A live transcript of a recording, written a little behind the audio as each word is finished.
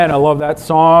And I love that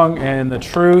song, and the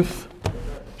truth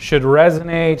should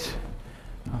resonate.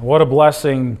 What a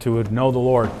blessing to know the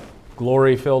Lord.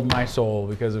 Glory filled my soul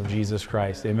because of Jesus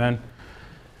Christ. Amen.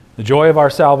 The joy of our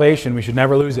salvation, we should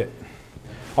never lose it.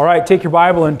 All right, take your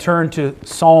Bible and turn to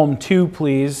Psalm 2,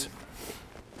 please.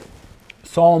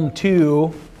 Psalm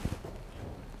 2.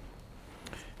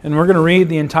 And we're going to read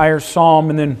the entire psalm,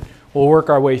 and then we'll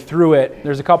work our way through it.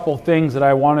 There's a couple of things that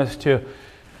I want us to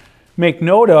make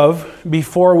note of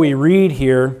before we read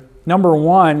here. Number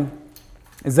one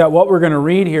is that what we're going to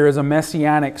read here is a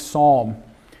messianic psalm.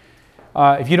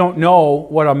 If you don't know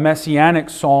what a messianic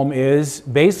psalm is,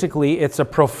 basically it's a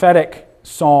prophetic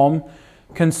psalm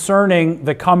concerning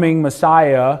the coming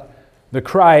Messiah, the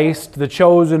Christ, the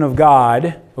chosen of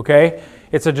God. Okay?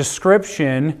 It's a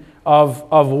description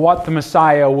of what the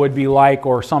Messiah would be like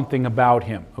or something about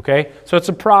him. Okay? So it's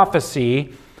a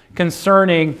prophecy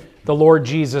concerning the Lord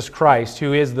Jesus Christ,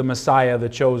 who is the Messiah, the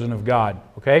chosen of God.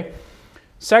 Okay?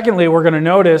 Secondly, we're going to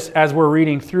notice as we're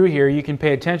reading through here, you can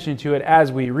pay attention to it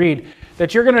as we read,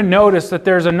 that you're going to notice that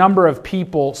there's a number of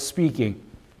people speaking,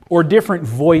 or different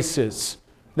voices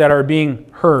that are being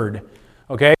heard.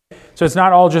 Okay? So it's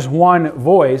not all just one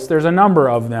voice. There's a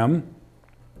number of them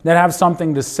that have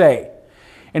something to say.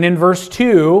 And in verse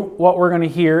 2, what we're going to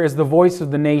hear is the voice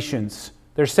of the nations.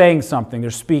 They're saying something.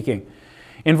 They're speaking.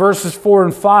 In verses 4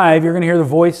 and 5, you're going to hear the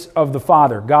voice of the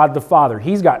Father, God the Father.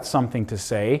 He's got something to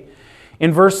say.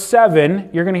 In verse 7,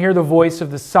 you're going to hear the voice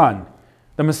of the Son,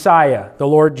 the Messiah, the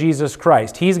Lord Jesus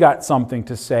Christ. He's got something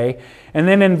to say. And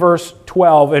then in verse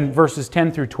 12, and verses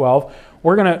 10 through 12,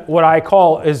 we're going to, what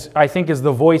I think is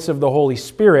the voice of the Holy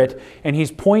Spirit, and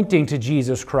he's pointing to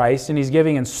Jesus Christ, and he's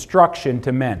giving instruction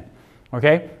to men.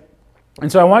 Okay?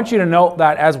 And so I want you to note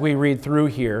that as we read through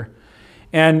here.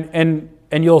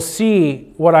 And you'll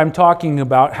see what I'm talking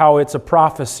about, how it's a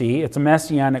prophecy. It's a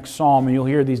messianic psalm, and you'll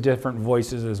hear these different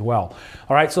voices as well.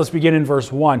 All right, so let's begin in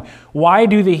verse 1. Why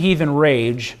do the heathen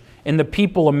rage, and the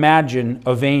people imagine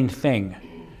a vain thing?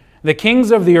 The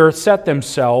kings of the earth set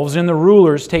themselves, and the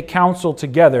rulers take counsel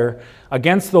together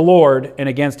against the Lord and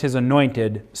against his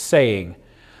anointed, saying,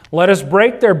 Let us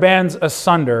break their bands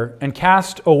asunder, and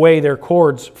cast away their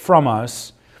cords from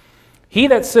us. He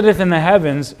that sitteth in the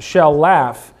heavens shall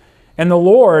laugh, and the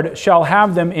Lord shall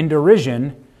have them in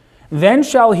derision. Then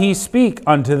shall he speak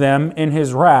unto them in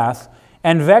his wrath,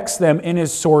 and vex them in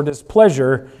his sore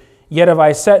displeasure. Yet have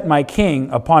I set my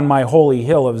king upon my holy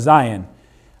hill of Zion.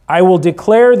 I will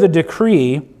declare the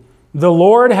decree. The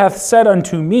Lord hath said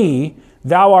unto me,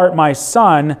 Thou art my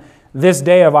son, this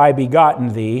day have I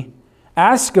begotten thee.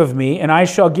 Ask of me, and I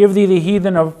shall give thee the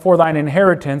heathen for thine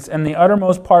inheritance, and the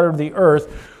uttermost part of the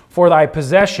earth for thy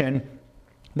possession.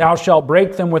 Thou shalt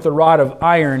break them with a rod of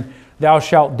iron. Thou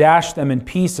shalt dash them in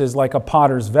pieces like a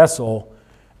potter's vessel.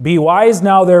 Be wise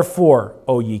now, therefore,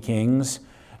 O ye kings.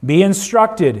 Be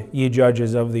instructed, ye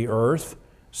judges of the earth.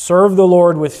 Serve the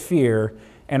Lord with fear,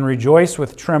 and rejoice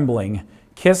with trembling.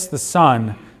 Kiss the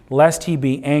Son, lest he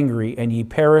be angry, and ye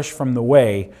perish from the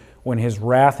way, when his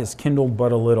wrath is kindled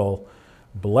but a little.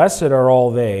 Blessed are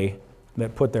all they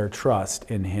that put their trust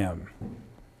in him.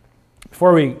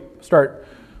 Before we start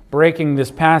breaking this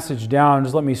passage down,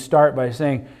 just let me start by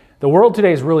saying the world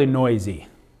today is really noisy.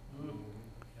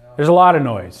 There's a lot of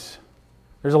noise.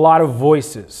 There's a lot of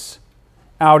voices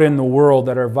out in the world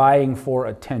that are vying for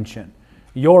attention.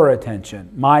 Your attention,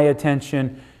 my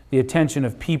attention, the attention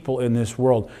of people in this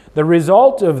world. The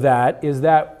result of that is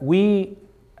that we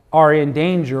are in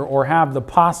danger or have the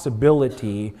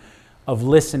possibility of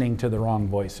listening to the wrong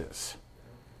voices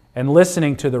and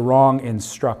listening to the wrong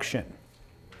instruction.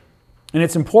 And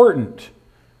it's important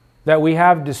that we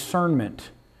have discernment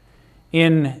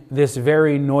in this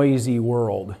very noisy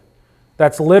world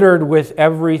that's littered with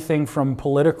everything from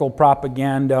political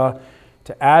propaganda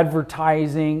to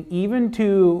advertising, even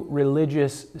to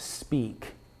religious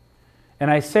speak. And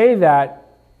I say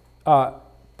that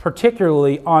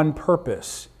particularly on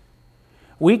purpose.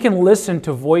 We can listen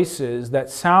to voices that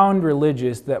sound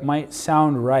religious, that might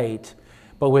sound right,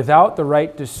 but without the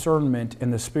right discernment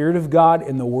in the Spirit of God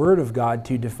and the Word of God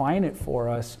to define it for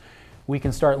us, we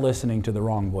can start listening to the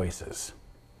wrong voices.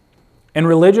 And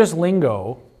religious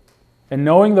lingo and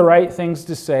knowing the right things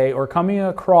to say or coming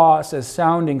across as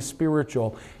sounding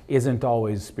spiritual isn't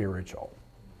always spiritual.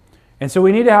 And so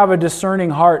we need to have a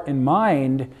discerning heart and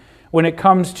mind when it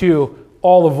comes to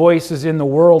all the voices in the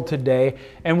world today.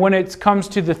 And when it comes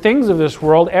to the things of this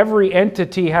world, every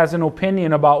entity has an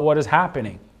opinion about what is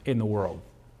happening in the world.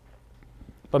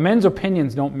 But men's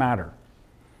opinions don't matter.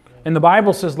 And the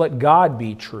Bible says, let God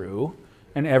be true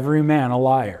and every man a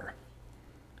liar.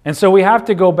 And so we have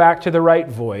to go back to the right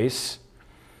voice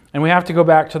And we have to go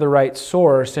back to the right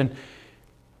source. And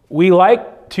we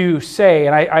like to say,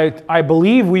 and I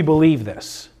believe we believe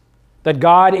this, that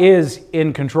God is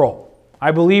in control.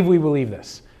 I believe we believe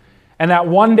this. And that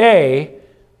one day,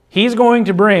 He's going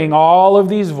to bring all of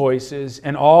these voices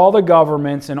and all the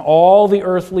governments and all the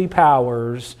earthly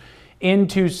powers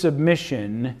into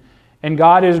submission, and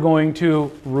God is going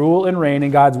to rule and reign,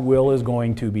 and God's will is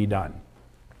going to be done.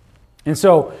 And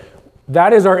so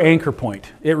that is our anchor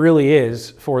point. It really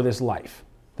is for this life,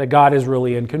 that God is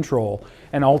really in control,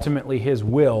 and ultimately His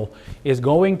will is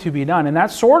going to be done. And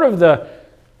that's sort of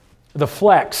the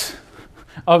flex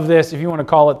of this, if you want to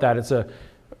call it that. It's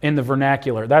in the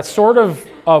vernacular. That's sort of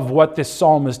what this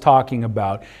psalm is talking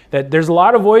about. That there's a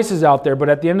lot of voices out there, but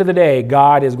at the end of the day,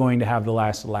 God is going to have the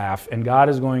last laugh, and God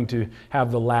is going to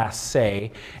have the last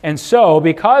say. And so,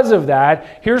 because of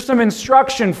that, here's some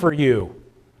instruction for you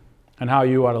on how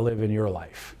you ought to live in your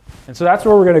life. And so that's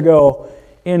where we're going to go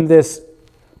in this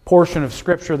portion of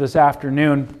Scripture this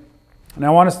afternoon. And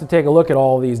I want us to take a look at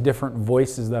all these different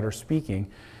voices that are speaking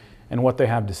and what they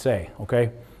have to say, okay?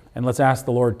 And let's ask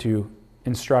the Lord to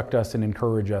instruct us and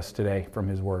encourage us today from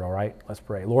His Word, all right? Let's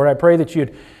pray. Lord, I pray that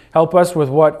You'd help us with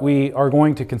what we are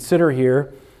going to consider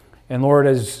here. And Lord,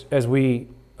 as we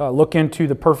look into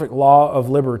the perfect law of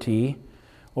liberty,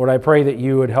 Lord, I pray that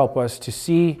You would help us to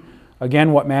see,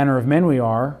 again, what manner of men we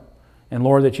are. And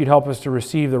Lord, that You'd help us to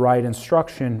receive the right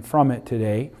instruction from it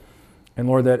today. And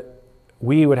Lord, that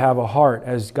we would have a heart,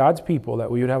 as God's people, that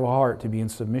we would have a heart to be in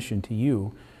submission to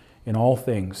You in all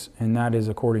things. And that is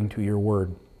according to Your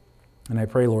Word. And I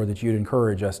pray, Lord, that You'd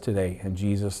encourage us today. In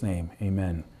Jesus' name,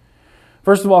 amen.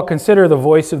 First of all, consider the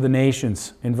voice of the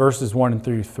nations in verses 1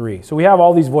 through 3. So we have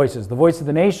all these voices. The voice of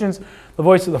the nations, the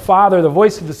voice of the Father, the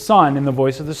voice of the Son, and the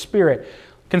voice of the Spirit.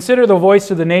 Consider the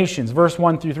voice of the nations, verse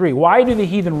 1 through 3. Why do the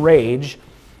heathen rage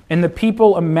and the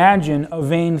people imagine a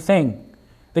vain thing?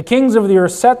 The kings of the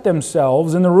earth set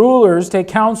themselves, and the rulers take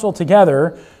counsel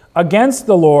together against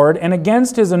the Lord and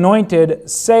against His anointed,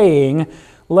 saying,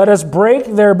 let us break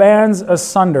their bands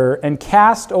asunder and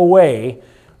cast away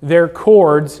their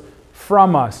cords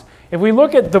from us. If we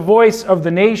look at the voice of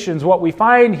the nations, what we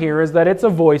find here is that it's a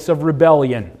voice of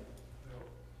rebellion.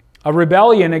 A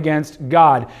rebellion against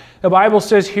God. The Bible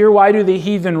says here, why do the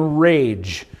heathen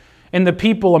rage? And the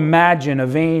people imagine a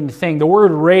vain thing. The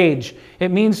word rage,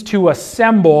 it means to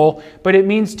assemble, but it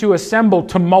means to assemble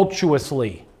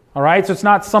tumultuously. All right, so it's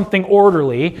not something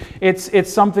orderly.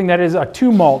 It's something that is a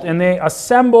tumult, and they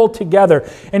assemble together.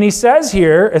 And he says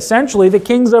here, essentially, the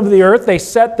kings of the earth, they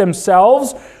set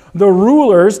themselves. The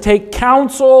rulers take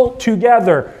counsel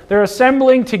together. They're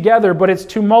assembling together, but it's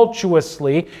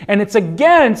tumultuously, and it's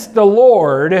against the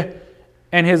Lord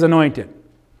and His anointed.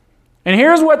 And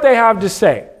here's what they have to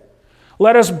say.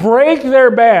 Let us break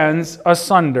their bands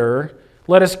asunder.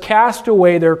 Let us cast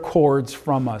away their cords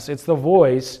from us. It's the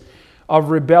voice of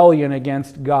rebellion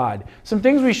against God. Some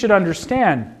things we should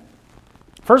understand.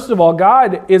 First of all,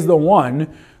 God is the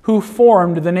one who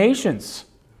formed the nations.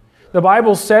 The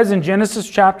Bible says in Genesis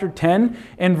chapter 10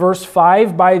 and verse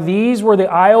 5, by these were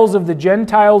the isles of the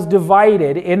Gentiles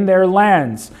divided in their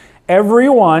lands, every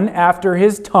one after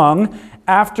his tongue,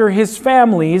 after his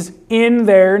families in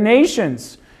their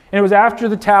nations. And it was after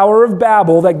the Tower of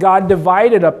Babel that God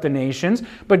divided up the nations,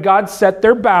 but God set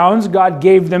their bounds, God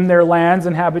gave them their lands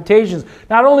and habitations.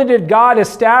 Not only did God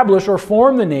establish or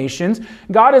form the nations,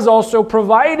 God has also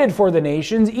provided for the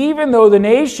nations, even though the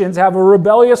nations have a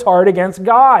rebellious heart against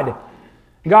God.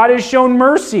 God has shown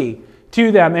mercy to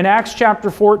them. In Acts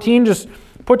chapter 14, just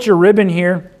put your ribbon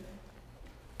here,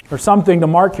 or something to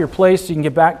mark your place so you can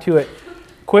get back to it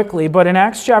quickly. But in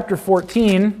Acts chapter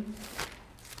 14,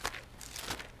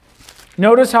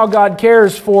 notice how God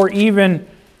cares for even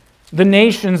the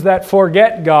nations that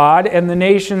forget God and the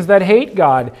nations that hate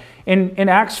God. In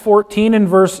Acts 14 and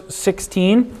verse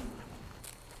 16,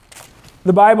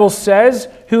 the Bible says,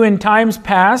 who in times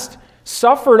past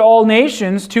suffered all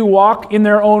nations to walk in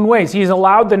their own ways. He's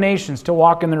allowed the nations to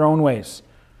walk in their own ways.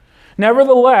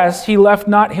 Nevertheless, He left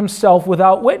not Himself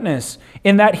without witness,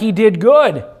 in that He did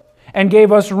good, and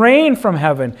gave us rain from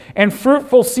heaven, and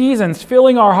fruitful seasons,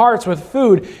 filling our hearts with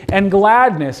food and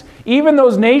gladness. Even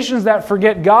those nations that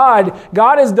forget God,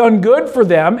 God has done good for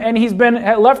them, and He's been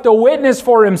left a witness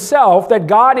for Himself that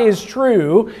God is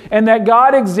true, and that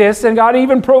God exists, and God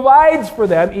even provides for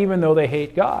them, even though they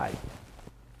hate God.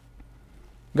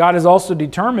 God has also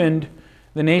determined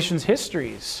the nation's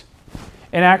histories.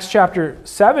 In Acts chapter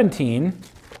 17,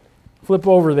 flip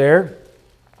over there.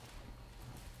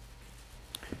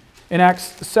 In Acts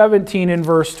 17 in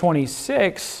verse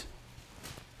 26,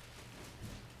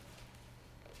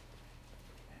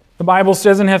 The Bible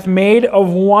says, and hath made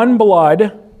of one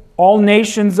blood all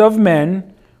nations of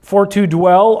men, for to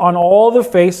dwell on all the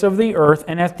face of the earth,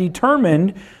 and hath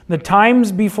determined the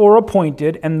times before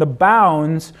appointed, and the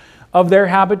bounds of their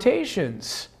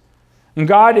habitations. And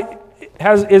God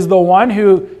is the one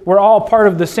who, we're all part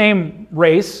of the same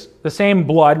race, the same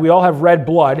blood. We all have red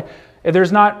blood.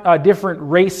 There's not different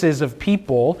races of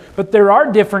people, but there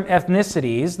are different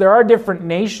ethnicities. There are different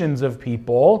nations of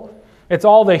people. It's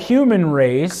all the human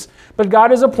race, but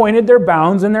God has appointed their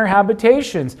bounds and their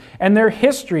habitations and their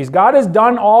histories. God has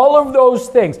done all of those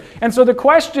things. And so the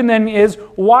question then is,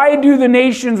 why do the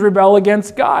nations rebel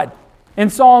against God? In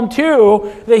Psalm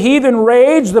 2, the heathen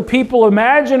rage, the people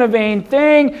imagine a vain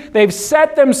thing, they've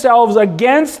set themselves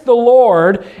against the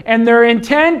Lord, and their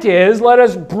intent is, let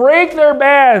us break their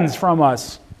bands from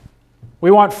us. We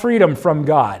want freedom from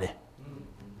God.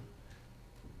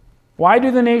 Why do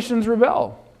the nations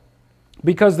rebel?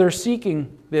 Because they're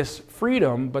seeking this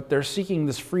freedom, but they're seeking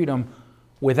this freedom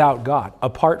without God,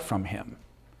 apart from Him.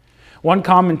 One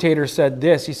commentator said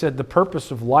this, he said, the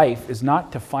purpose of life is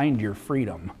not to find your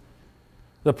freedom.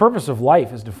 The purpose of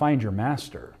life is to find your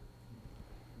master.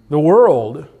 The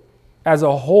world as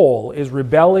a whole is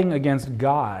rebelling against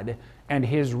God and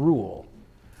His rule.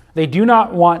 They do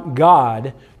not want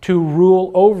God to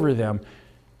rule over them.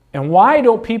 And why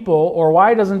don't people, or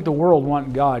why doesn't the world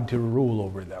want God to rule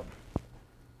over them?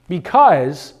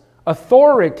 Because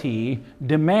authority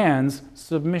demands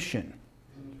submission.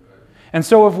 And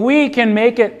so if we can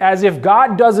make it as if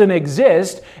God doesn't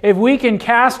exist, if we can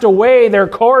cast away their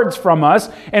cords from us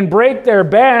and break their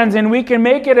bands, and we can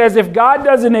make it as if God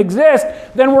doesn't exist,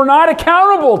 then we're not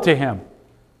accountable to Him.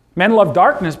 Men love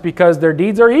darkness because their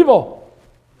deeds are evil.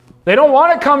 They don't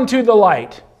want to come to the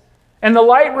light. And the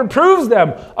light reproves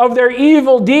them of their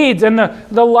evil deeds, and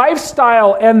the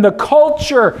lifestyle and the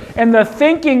culture and the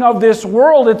thinking of this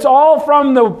world. It's all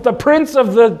from the prince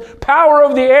of the power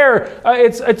of the air.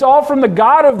 It's all from the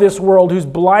god of this world who's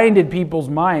blinded people's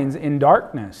minds in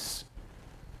darkness.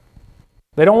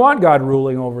 They don't want God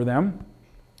ruling over them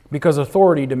because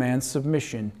authority demands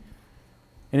submission.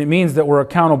 And it means that we're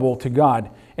accountable to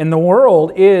God. And the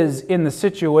world is in the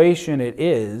situation it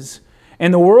is.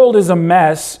 And the world is a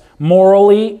mess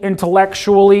morally,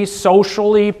 intellectually,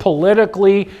 socially,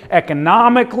 politically,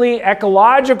 economically,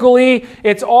 ecologically.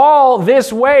 It's all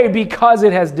this way because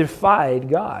it has defied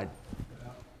God.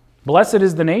 Blessed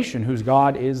is the nation whose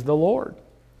God is the Lord.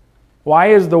 Why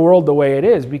is the world the way it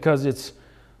is? Because it's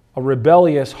a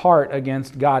rebellious heart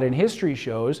against God. And history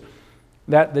shows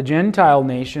that the Gentile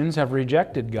nations have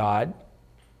rejected God.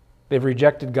 They've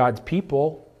rejected God's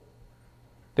people.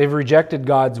 They've rejected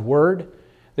God's word.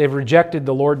 They've rejected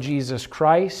the Lord Jesus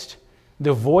Christ.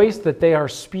 The voice that they are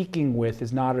speaking with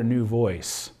is not a new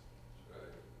voice.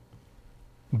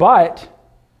 But,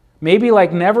 maybe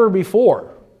like never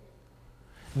before,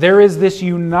 there is this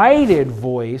united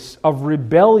voice of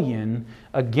rebellion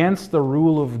against the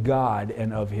rule of God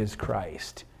and of His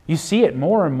Christ. You see it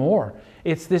more and more.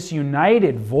 It's this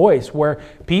united voice where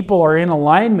people are in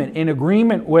alignment, in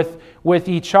agreement with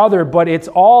each other, but it's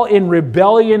all in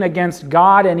rebellion against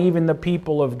God and even the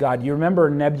people of God. You remember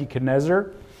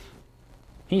Nebuchadnezzar?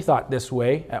 He thought this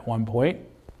way at one point.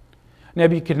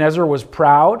 Nebuchadnezzar was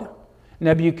proud.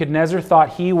 Nebuchadnezzar thought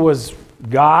he was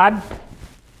God,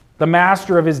 the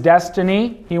master of his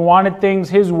destiny. He wanted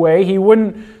things his way. He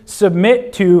wouldn't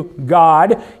submit to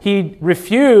God. He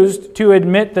refused to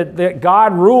admit that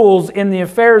God rules in the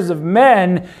affairs of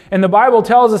men. And the Bible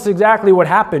tells us exactly what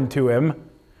happened to him.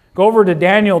 Go over to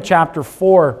Daniel chapter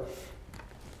 4.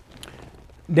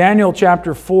 Daniel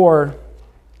chapter 4.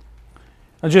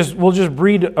 We'll just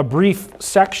read a brief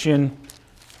section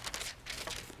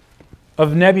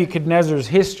of Nebuchadnezzar's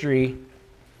history.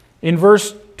 In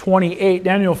verse 28,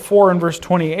 Daniel 4 and verse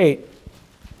 28.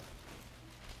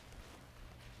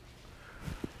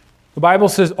 The Bible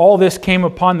says, all this came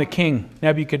upon the king,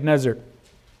 Nebuchadnezzar.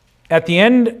 At the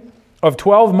end of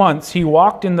 12 months, he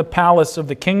walked in the palace of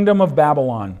the kingdom of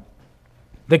Babylon.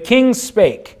 The king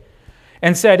spake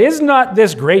and said, is not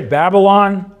this great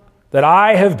Babylon that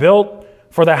I have built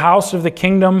for the house of the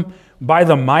kingdom by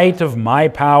the might of my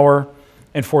power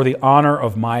and for the honor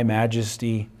of my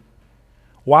majesty?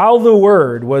 While the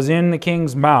word was in the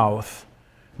king's mouth,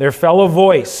 there fell a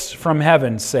voice from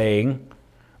heaven saying,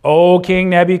 O King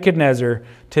Nebuchadnezzar,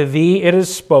 to thee it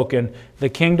is spoken, the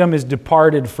kingdom is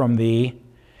departed from thee,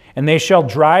 and they shall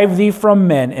drive thee from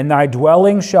men, and thy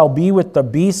dwelling shall be with the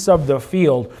beasts of the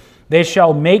field. They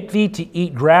shall make thee to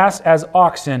eat grass as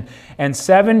oxen, and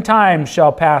 7 times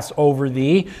shall pass over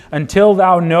thee, until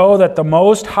thou know that the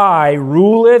Most High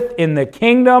ruleth in the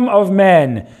kingdom of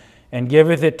men, and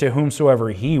giveth it to whomsoever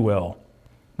he will.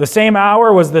 The same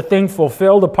hour was the thing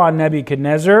fulfilled upon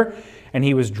Nebuchadnezzar, and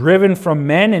he was driven from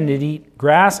men and did eat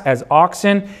grass as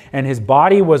oxen, and his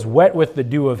body was wet with the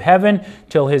dew of heaven,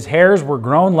 till his hairs were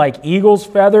grown like eagle's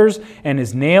feathers, and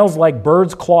his nails like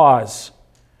bird's claws.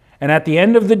 And at the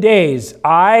end of the days,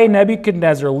 I,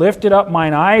 Nebuchadnezzar, lifted up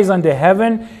mine eyes unto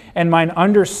heaven, and mine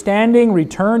understanding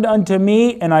returned unto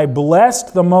me, and I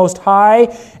blessed the Most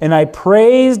High, and I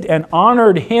praised and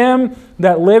honored him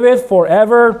that liveth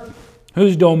forever,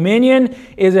 whose dominion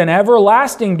is an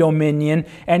everlasting dominion,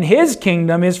 and his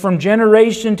kingdom is from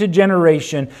generation to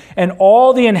generation. And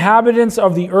all the inhabitants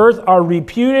of the earth are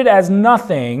reputed as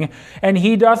nothing, and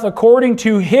he doth according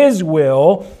to his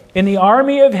will in the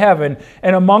army of heaven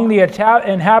and among the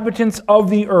inhabitants of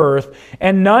the earth.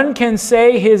 And none can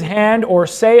say his hand or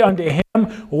say unto him,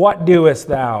 What doest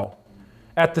thou?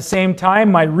 At the same time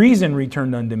my reason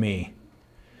returned unto me.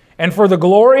 And for the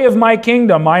glory of my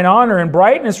kingdom, mine honor and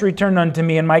brightness returned unto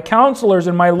me, and my counselors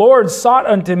and my lords sought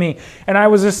unto me. And I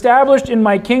was established in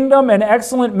my kingdom, and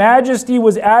excellent majesty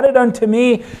was added unto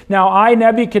me. Now I,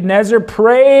 Nebuchadnezzar,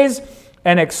 praise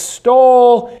and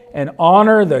extol and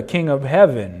honor the King of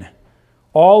heaven,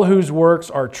 all whose works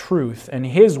are truth, and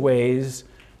his ways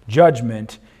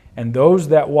judgment, and those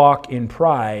that walk in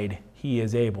pride he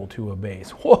is able to abase.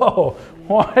 Whoa,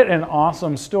 what an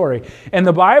awesome story. And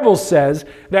the Bible says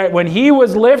that when he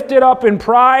was lifted up in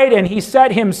pride and he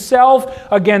set himself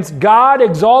against God,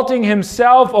 exalting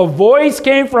himself, a voice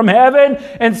came from heaven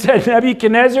and said,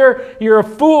 Nebuchadnezzar, you're a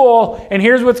fool, and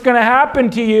here's what's going to happen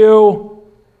to you.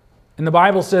 And the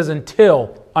Bible says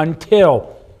until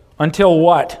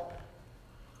what?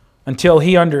 Until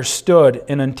he understood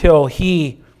and until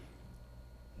he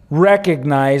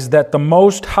recognized that the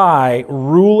Most High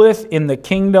ruleth in the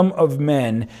kingdom of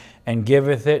men and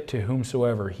giveth it to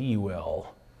whomsoever he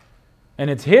will. And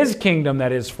it's his kingdom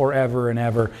that is forever and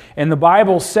ever. And the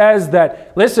Bible says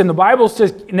that, listen, the Bible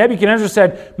says, Nebuchadnezzar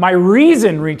said, my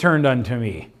reason returned unto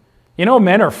me. You know,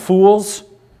 men are fools,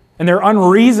 and they're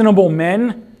unreasonable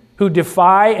men who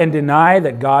defy and deny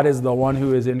that God is the one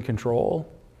who is in control.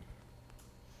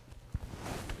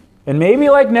 And maybe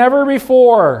like never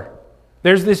before,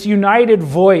 there's this united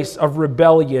voice of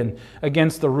rebellion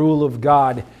against the rule of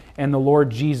God and the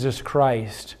Lord Jesus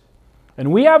Christ.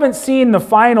 And we haven't seen the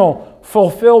final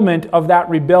fulfillment of that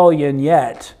rebellion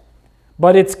yet,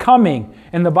 but it's coming.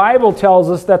 And the Bible tells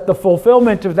us that the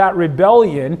fulfillment of that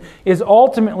rebellion is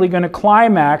ultimately going to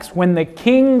climax when the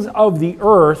kings of the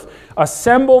earth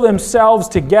assemble themselves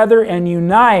together and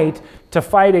unite to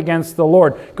fight against the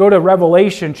Lord. Go to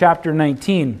Revelation chapter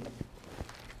 19.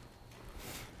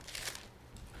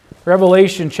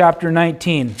 Revelation chapter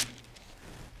 19.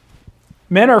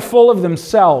 Men are full of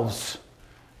themselves.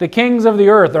 The kings of the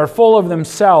earth are full of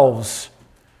themselves.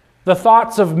 The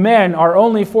thoughts of men are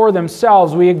only for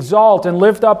themselves. We exalt and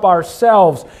lift up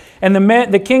ourselves. And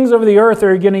the kings of the earth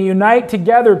are going to unite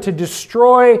together to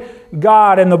destroy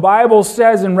God. And the Bible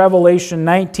says in Revelation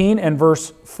 19 and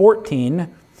verse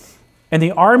 14, and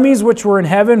the armies which were in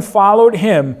heaven followed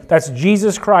him, that's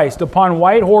Jesus Christ, upon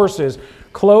white horses,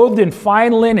 clothed in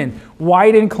fine linen,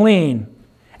 white and clean.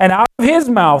 And out of his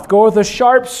mouth goeth a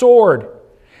sharp sword,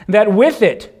 that with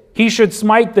it he should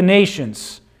smite the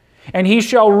nations. And he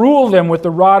shall rule them with the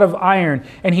rod of iron.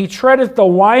 And he treadeth the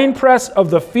winepress of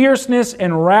the fierceness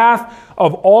and wrath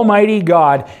of Almighty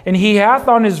God. And he hath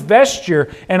on his vesture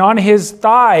and on his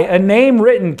thigh a name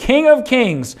written, King of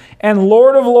Kings and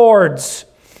Lord of Lords.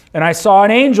 And I saw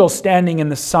an angel standing in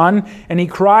the sun, and he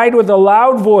cried with a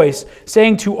loud voice,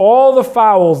 saying to all the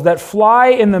fowls that fly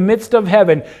in the midst of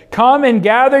heaven, Come and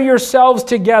gather yourselves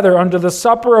together unto the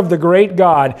supper of the great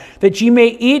God, that ye may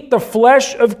eat the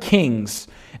flesh of kings,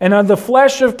 and of the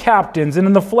flesh of captains, and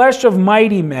of the flesh of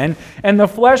mighty men, and the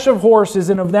flesh of horses,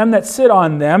 and of them that sit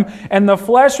on them, and the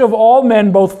flesh of all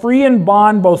men, both free and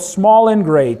bond, both small and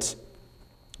great.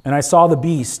 And I saw the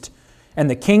beast, and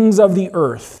the kings of the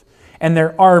earth, and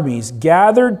their armies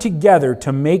gathered together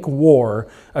to make war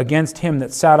against him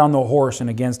that sat on the horse and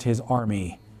against his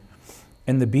army.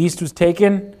 And the beast was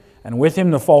taken, and with him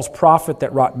the false prophet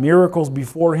that wrought miracles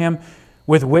before him,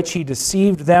 with which he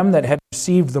deceived them that had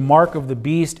received the mark of the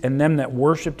beast and them that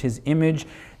worshipped his image.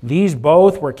 These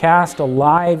both were cast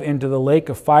alive into the lake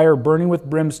of fire burning with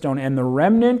brimstone, and the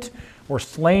remnant were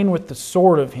slain with the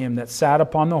sword of him that sat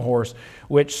upon the horse,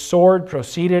 which sword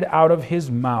proceeded out of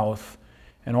his mouth.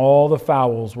 And all the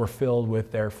fowls were filled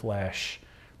with their flesh.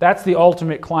 That's the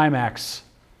ultimate climax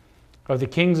of the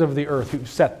kings of the earth who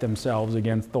set themselves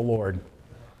against the Lord.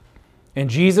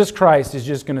 And Jesus Christ is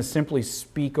just going to simply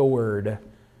speak a word.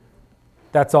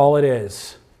 That's all it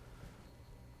is.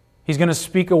 He's going to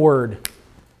speak a word,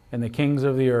 and the kings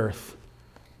of the earth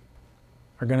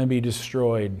are going to be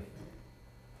destroyed.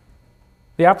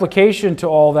 The application to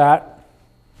all that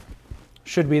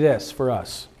should be this for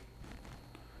us.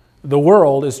 The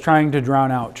world is trying to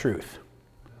drown out truth.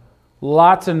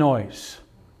 Lots of noise,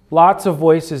 lots of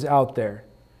voices out there.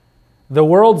 The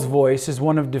world's voice is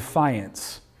one of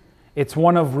defiance. It's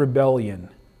one of rebellion.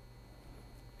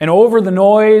 And over the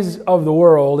noise of the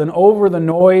world and over the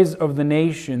noise of the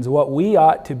nations, what we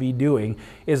ought to be doing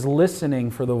is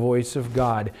listening for the voice of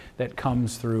God that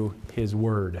comes through His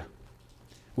Word.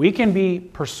 We can be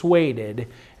persuaded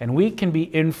and we can be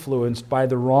influenced by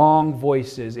the wrong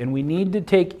voices, and we need to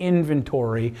take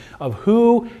inventory of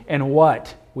who and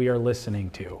what we are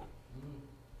listening to.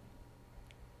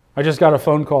 I just got a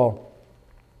phone call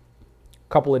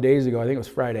a couple of days ago, I think it was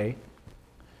Friday.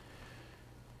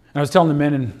 And I was telling the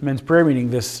men in men's prayer meeting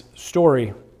this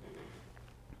story.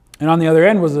 And on the other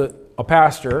end was a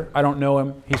pastor. I don't know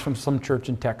him. He's from some church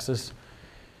in Texas.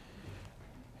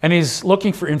 And he's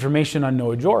looking for information on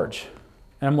Noah George.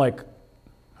 And I'm like,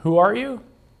 who are you?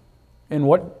 And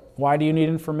why do you need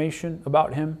information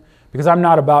about him? Because I'm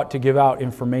not about to give out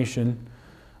information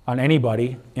on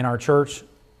anybody in our church,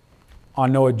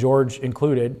 on Noah George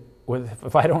included,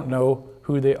 if I don't know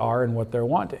who they are and what they're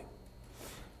wanting.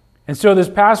 And so this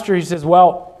pastor, he says,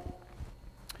 well,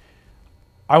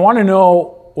 I want to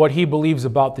know what he believes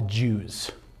about the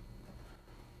Jews.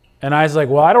 And I was like,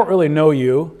 well, I don't really know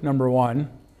you, number one.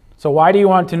 So why do you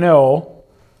want to know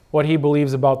what he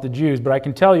believes about the Jews? But I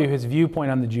can tell you his viewpoint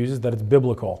on the Jews is that it's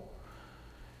biblical.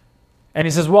 And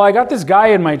he says, well, I got this guy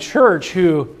in my church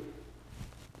who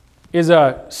is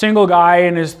a single guy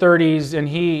in his 30s, and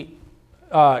he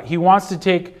wants to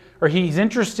take, or he's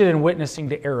interested in witnessing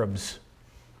to Arabs.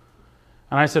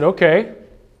 And I said, okay,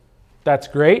 that's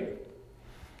great.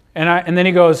 And then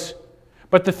he goes,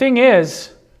 but the thing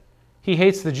is, he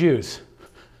hates the Jews.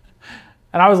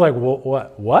 And I was like,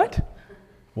 well,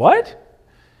 what?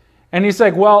 And he's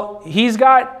like, well, he's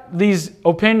got these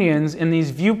opinions and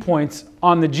these viewpoints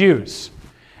on the Jews.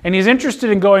 And he's interested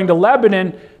in going to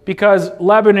Lebanon because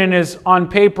Lebanon is on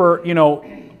paper,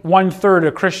 1/3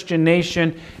 a Christian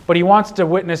nation, but he wants to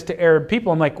witness to Arab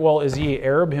people. I'm like, well, is he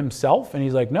Arab himself? And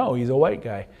he's like, no, he's a white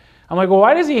guy. I'm like, well,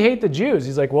 why does he hate the Jews?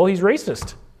 He's like, well, he's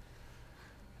racist.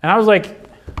 And I was like,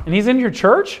 and he's in your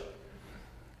church?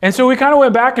 And so we kind of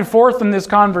went back and forth in this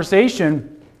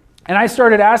conversation, and I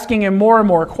started asking him more and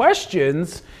more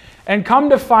questions, and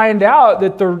come to find out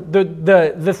that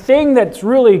the thing that's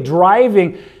really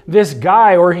driving this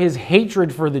guy or his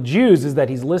hatred for the Jews is that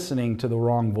he's listening to the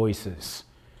wrong voices.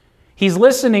 He's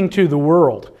listening to the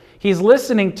world. He's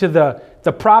listening to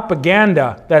the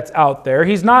propaganda that's out there.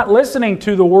 He's not listening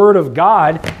to the Word of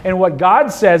God and what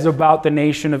God says about the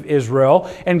nation of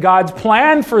Israel and God's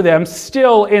plan for them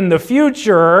still in the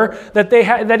future,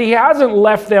 that He hasn't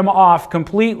left them off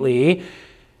completely.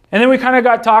 And then we kind of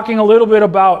got talking a little bit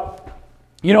about,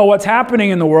 what's happening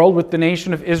in the world with the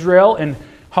nation of Israel and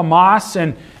Hamas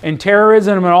and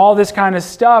terrorism and all this kind of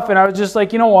stuff. And I was just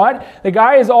like, you know what? The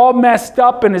guy is all messed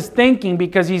up in his thinking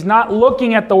because he's not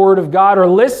looking at the Word of God or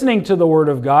listening to the Word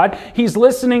of God. He's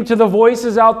listening to the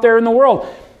voices out there in the world.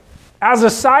 As a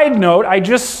side note, I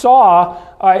just saw,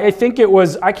 I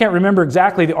can't remember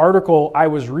exactly the article I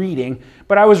was reading,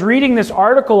 but I was reading this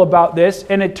article about this,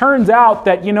 and it turns out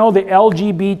that, the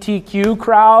LGBTQ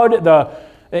crowd, the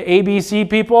ABC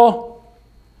people,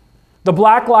 the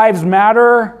Black Lives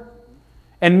Matter,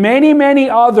 and many, many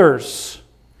others,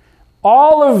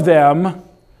 all of them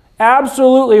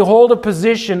absolutely hold a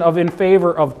position in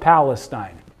favor of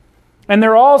Palestine. And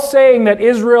they're all saying that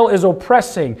Israel is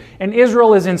oppressing and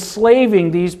Israel is enslaving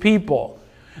these people.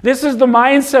 This is the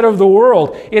mindset of the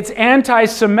world. It's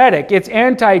anti-Semitic, it's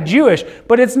anti-Jewish,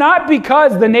 but it's not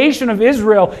because the nation of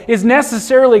Israel is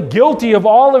necessarily guilty of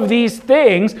all of these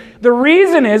things. The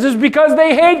reason is because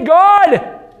they hate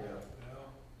God.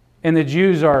 And the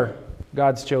Jews are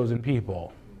God's chosen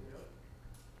people.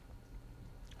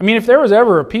 I mean, if there was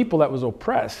ever a people that was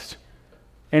oppressed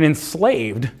and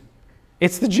enslaved,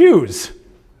 it's the Jews.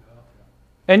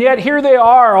 And yet here they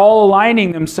are all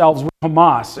aligning themselves with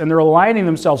Hamas, and they're aligning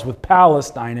themselves with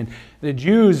Palestine, and the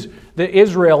Jews,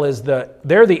 Israel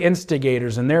they're the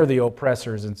instigators and they're the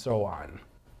oppressors and so on.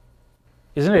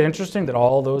 Isn't it interesting that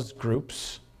all those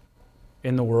groups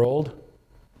in the world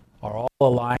are all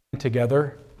aligned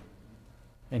together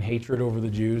in hatred over the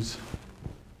Jews?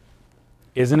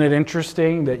 Isn't it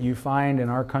interesting that you find in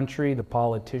our country the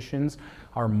politicians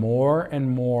are more and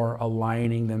more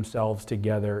aligning themselves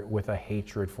together with a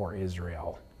hatred for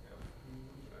Israel?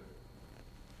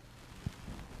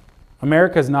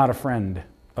 America is not a friend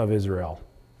of Israel.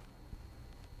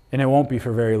 And it won't be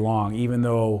for very long. Even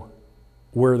though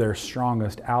we're their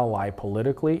strongest ally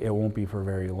politically, it won't be for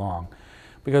very long.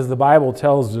 Because the Bible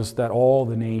tells us that all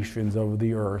the nations of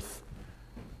the earth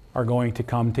are going to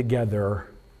come together,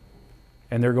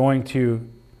 and they're going to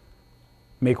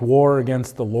make war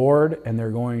against the Lord, and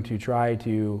they're going to try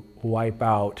to wipe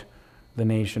out the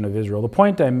nation of Israel. The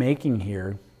point I'm making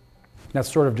here,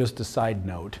 that's sort of just a side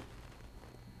note,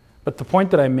 but the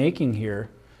point that I'm making here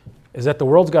is that the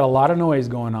world's got a lot of noise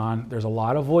going on. There's a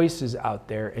lot of voices out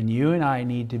there, and you and I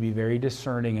need to be very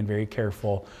discerning and very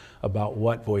careful about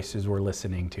what voices we're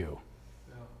listening to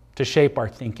shape our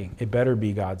thinking. It better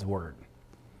be God's Word.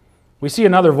 We see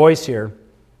another voice here,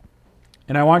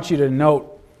 and I want you to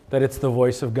note that it's the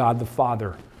voice of God the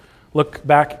Father. Look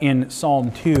back in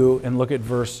Psalm 2 and look at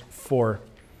verse 4.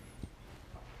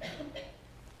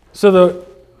 So the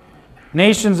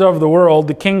nations of the world,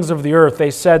 the kings of the earth, they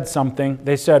said something.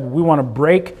 They said, we want to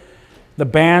break the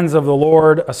bands of the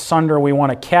Lord asunder. We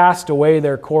want to cast away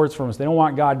their cords from us. They don't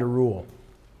want God to rule.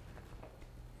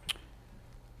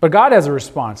 But God has a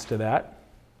response to that.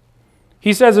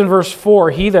 He says in verse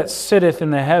 4, he that sitteth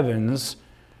in the heavens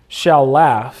shall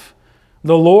laugh.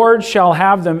 The Lord shall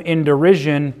have them in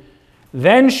derision.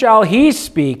 Then shall he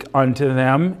speak unto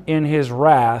them in his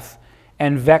wrath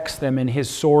and vex them in his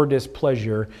sore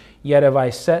displeasure. Yet have I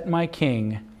set my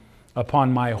king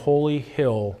upon my holy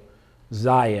hill,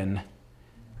 Zion.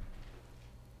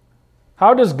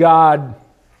 How does God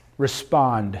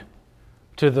respond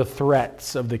to the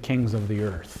threats of the kings of the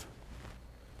earth?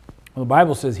 Well, the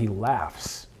Bible says he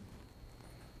laughs.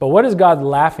 But what is God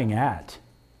laughing at?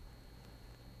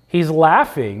 He's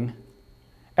laughing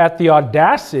at the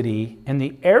audacity and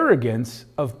the arrogance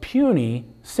of puny,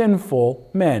 sinful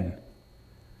men.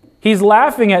 He's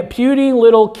laughing at puny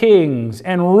little kings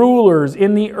and rulers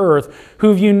in the earth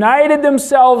who've united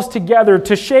themselves together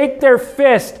to shake their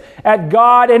fist at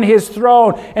God and his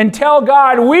throne and tell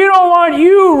God, we don't want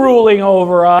you ruling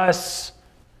over us.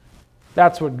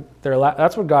 That's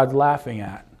what God's laughing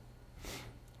at.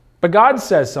 But God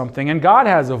says something, and God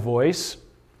has a voice.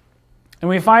 And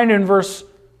we find in verse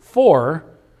 4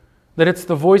 that it's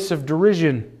the voice of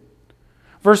derision.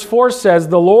 Verse 4 says,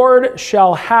 the Lord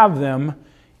shall have them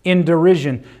in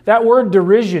derision. That word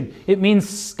derision, it means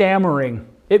stammering.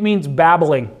 It means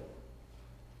babbling.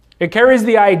 It carries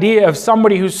the idea of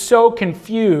somebody who's so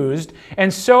confused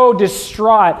and so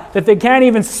distraught that they can't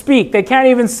even speak. They can't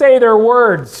even say their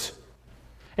words.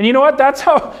 And you know what? That's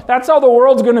how the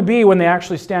world's going to be when they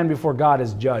actually stand before God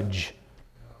as judge.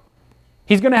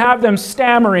 He's going to have them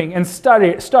stammering and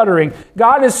stuttering.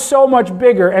 God is so much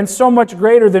bigger and so much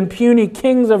greater than puny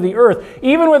kings of the earth,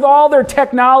 even with all their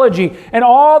technology and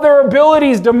all their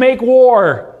abilities to make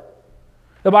war.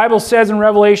 The Bible says in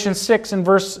Revelation 6 and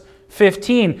verse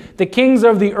 15, the kings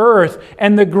of the earth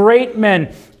and the great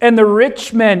men and the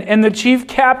rich men and the chief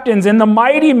captains and the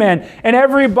mighty men and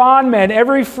every bondman,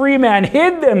 every free man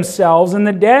hid themselves in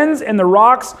the dens and the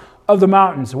rocks of the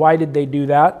mountains. Why did they do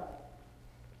that?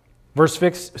 Verse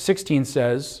 16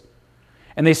 says,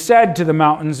 and they said to the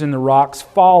mountains and the rocks,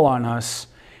 fall on us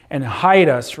and hide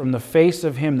us from the face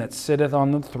of him that sitteth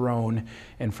on the throne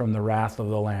and from the wrath of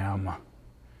the Lamb.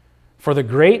 For the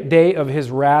great day of his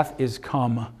wrath is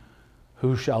come.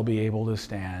 Who shall be able to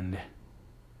stand?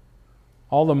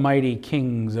 All the mighty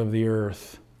kings of the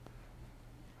earth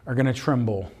are going to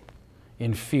tremble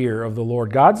in fear of the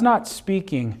Lord. God's not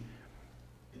speaking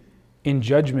in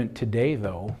judgment today,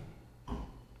 though.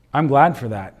 I'm glad for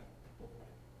that.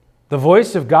 The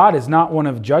voice of God is not one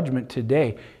of judgment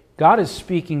today. God is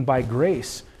speaking by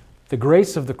grace, the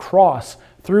grace of the cross,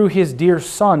 through his dear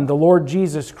Son, the Lord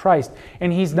Jesus Christ.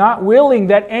 And he's not willing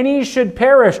that any should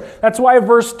perish. That's why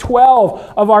verse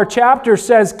 12 of our chapter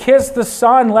says, kiss the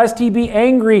Son, lest he be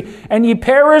angry, and ye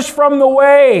perish from the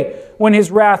way when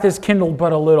his wrath is kindled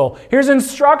but a little. Here's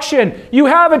instruction. You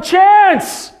have a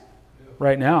chance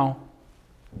right now.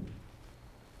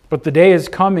 But the day is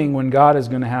coming when God is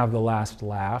going to have the last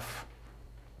laugh.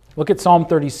 Look at Psalm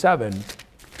 37.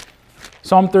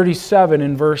 Psalm 37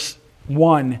 in verse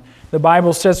 1. The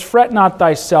Bible says, fret not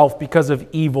thyself because of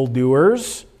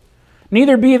evildoers,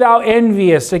 neither be thou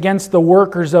envious against the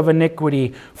workers of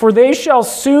iniquity, for they shall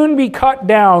soon be cut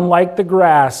down like the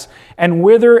grass and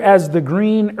wither as the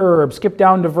green herb. Skip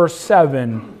down to verse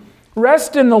 7.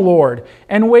 Rest in the Lord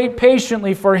and wait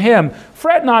patiently for him.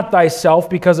 Fret not thyself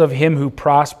because of him who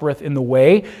prospereth in the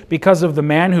way, because of the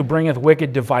man who bringeth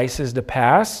wicked devices to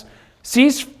pass.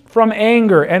 Cease from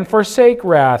anger and forsake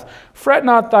wrath. Fret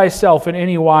not thyself in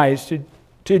any wise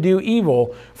to do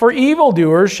evil, for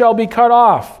evildoers shall be cut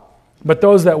off. But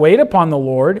those that wait upon the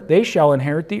Lord, they shall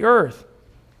inherit the earth.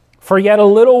 For yet a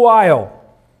little while,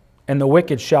 and the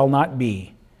wicked shall not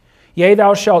be. Yea,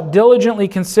 thou shalt diligently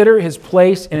consider his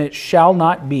place, and it shall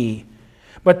not be.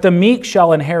 But the meek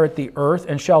shall inherit the earth,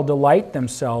 and shall delight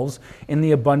themselves in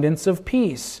the abundance of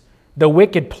peace. The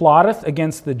wicked plotteth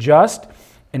against the just,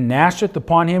 and gnasheth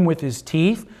upon him with his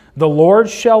teeth. The Lord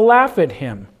shall laugh at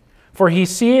him, for he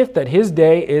seeth that his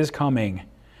day is coming.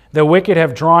 The wicked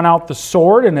have drawn out the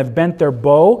sword, and have bent their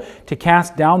bow, to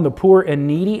cast down the poor and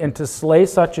needy, and to slay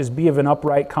such as be of an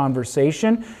upright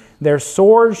conversation. Their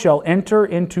sword shall enter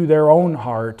into their own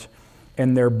heart,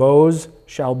 and their bows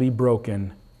shall be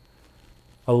broken.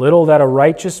 A little that a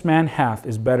righteous man hath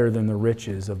is better than the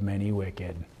riches of many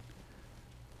wicked.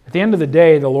 At the end of the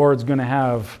day, the Lord's going to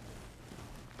have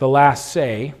the last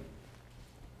say.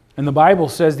 And the Bible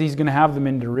says that He's going to have them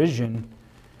in derision.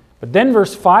 But then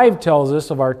verse 5 tells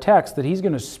us of our text that He's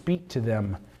going to speak to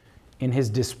them in His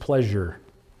displeasure.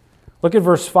 Look at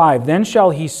verse 5. Then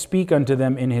shall He speak unto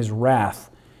them in His wrath,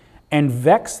 and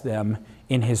vex them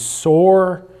in His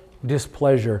sore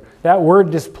displeasure. That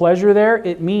word displeasure there,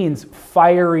 it means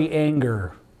fiery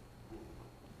anger.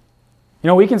 You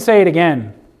know, we can say it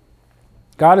again.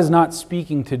 God is not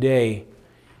speaking today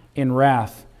in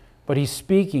wrath, but He's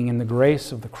speaking in the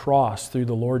grace of the cross through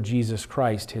the Lord Jesus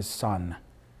Christ, His Son.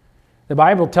 The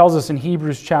Bible tells us in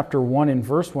Hebrews chapter 1 and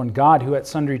verse 1, God, who at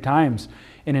sundry times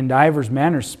and in divers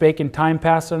manners spake in time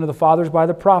past unto the fathers by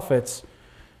the prophets,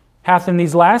 hath in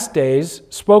these last days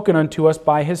spoken unto us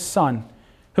by His Son,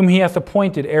 whom He hath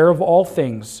appointed heir of all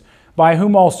things, by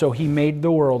whom also He made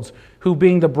the worlds, who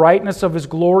being the brightness of His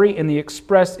glory and the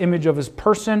express image of His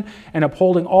person, and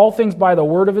upholding all things by the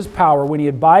word of His power, when He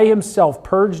had by Himself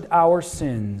purged our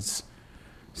sins,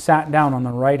 sat down on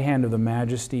the right hand of the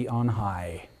Majesty on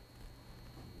high.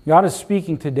 God is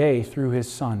speaking today through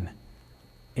His Son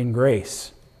in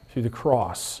grace, through the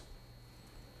cross.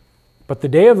 But the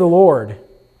day of the Lord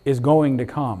is going to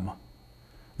come.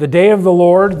 The day of the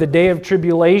Lord, the day of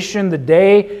tribulation, the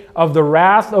day of the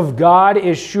wrath of God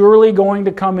is surely going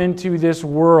to come into this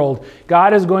world.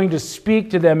 God is going to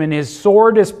speak to them in His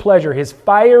sore displeasure, His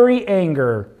fiery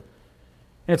anger.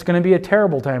 And it's going to be a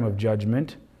terrible time of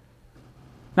judgment.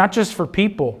 Not just for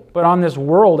people, but on this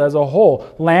world as a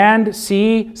whole. Land,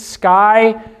 sea,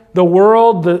 sky, the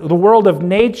world, the world of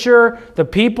nature, the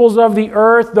peoples of the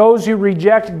earth, those who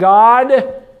reject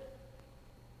God.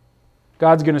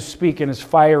 God's going to speak in His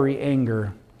fiery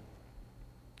anger.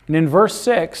 And in verse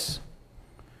 6,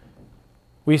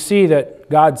 we see that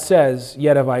God says,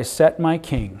 "Yet have I set my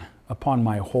king upon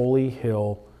my holy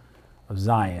hill of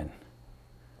Zion."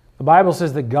 The Bible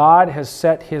says that God has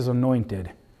set His anointed.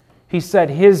 He set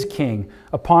His king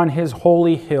upon His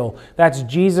holy hill. That's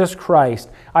Jesus Christ.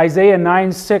 Isaiah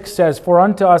 9:6 says, "For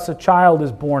unto us a child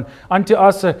is born, unto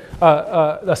us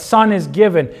a son is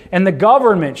given, and the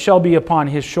government shall be upon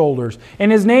His shoulders.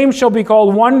 And His name shall be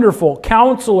called Wonderful,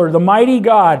 Counselor, the Mighty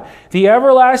God, the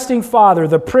Everlasting Father,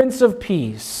 the Prince of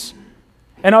Peace.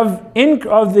 And of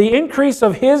the increase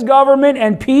of His government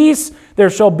and peace there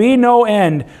shall be no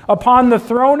end, upon the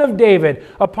throne of David,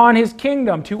 upon His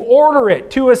kingdom, to order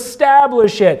it, to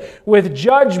establish it with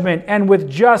judgment and with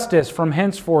justice from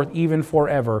henceforth even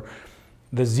forever.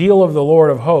 The zeal of the Lord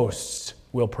of hosts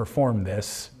will perform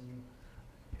this."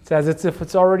 It's as if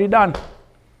it's already done.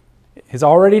 It's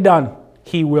already done.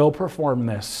 He will perform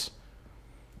this.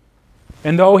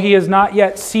 And though He is not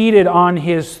yet seated on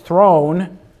His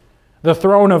throne, the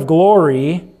throne of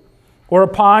glory, or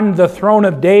upon the throne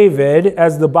of David,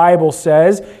 as the Bible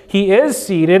says, He is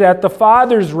seated at the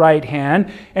Father's right hand,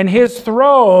 and His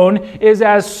throne is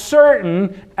as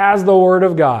certain as the Word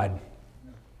of God.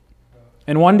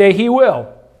 And one day He will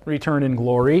return in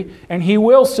glory, and He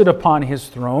will sit upon His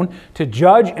throne to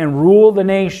judge and rule the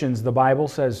nations. The Bible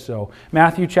says so.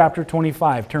 Matthew chapter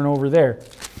 25. Turn over there.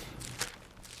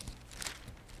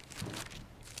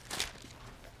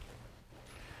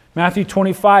 Matthew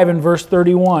 25 and verse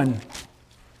 31.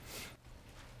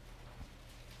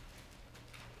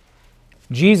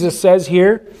 Jesus says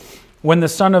here, "When the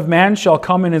Son of Man shall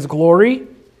come in His glory,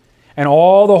 and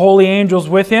all the holy angels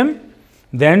with Him,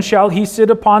 then shall He sit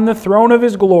upon the throne of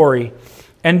His glory,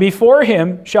 and before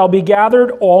Him shall be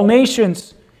gathered all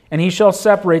nations, and He shall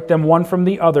separate them one from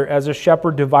the other, as a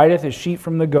shepherd divideth his sheep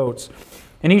from the goats.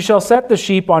 And He shall set the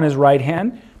sheep on His right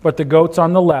hand, but the goats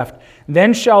on the left.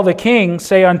 Then shall the King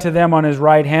say unto them on His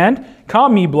right hand,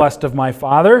 Come, ye blessed of my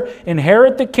Father,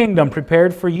 inherit the kingdom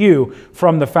prepared for you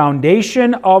from the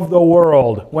foundation of the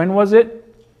world." When was it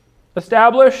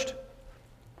established?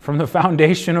 From the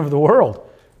foundation of the world.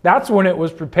 That's when it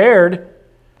was prepared,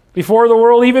 before the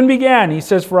world even began. He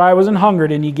says, "For I was an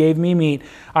hungered, and ye gave me meat.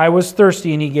 I was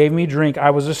thirsty, and ye gave me drink. I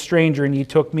was a stranger, and ye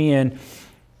took me in."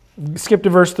 Skip to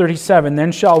verse 37.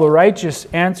 Then shall the righteous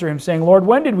answer him, saying, Lord,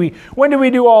 when did we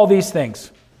do all these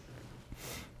things?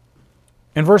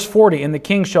 In verse 40, and the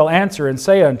king shall answer and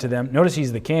say unto them, notice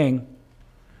he's the king,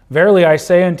 verily I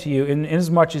say unto you,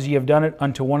 inasmuch as ye have done it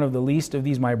unto one of the least of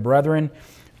these my brethren,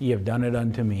 ye have done it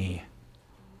unto me.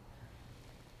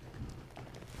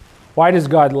 Why does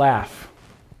God laugh?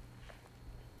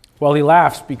 Well, he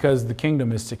laughs because the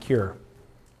kingdom is secure.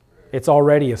 It's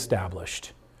already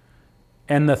established.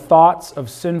 And the thoughts of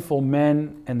sinful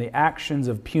men and the actions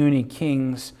of puny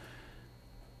kings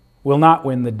will not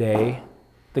win the day.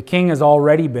 The king has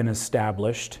already been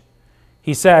established.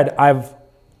 He said,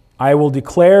 I will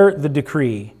declare the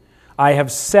decree. I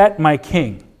have set my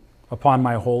king upon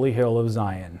my holy hill of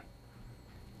Zion.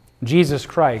 Jesus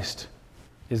Christ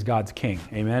is God's king.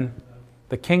 Amen?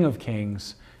 The King of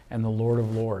kings and the Lord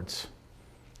of lords.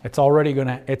 It's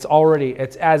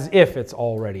as if it's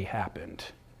already happened.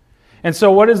 And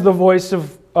so what is the voice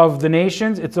of the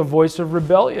nations? It's a voice of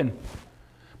rebellion.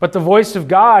 But the voice of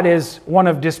God is one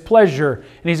of displeasure.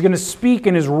 And he's going to speak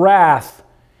in his wrath,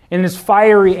 in his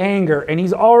fiery anger. And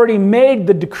he's already made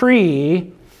the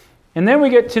decree. And then we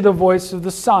get to the voice of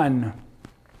the Son.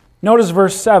 Notice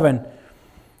verse 7.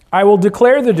 I will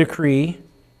declare the decree.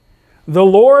 The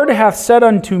Lord hath said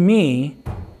unto me,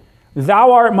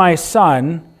 Thou art my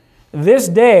Son. This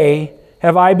day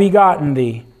have I begotten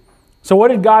thee. So what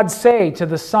did God say to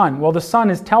the Son? Well, the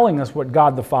Son is telling us what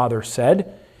God the Father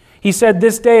said. He said,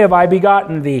 This day have I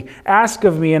begotten thee. Ask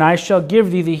of me, and I shall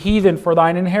give thee the heathen for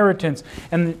thine inheritance,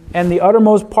 and the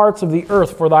uttermost parts of the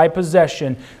earth for thy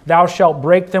possession. Thou shalt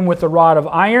break them with a rod of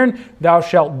iron. Thou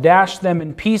shalt dash them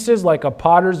in pieces like a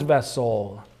potter's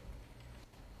vessel.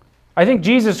 I think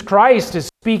Jesus Christ is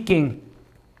speaking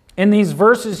in these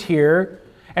verses here,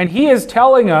 and he is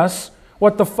telling us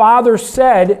what the Father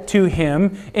said to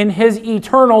him in his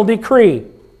eternal decree.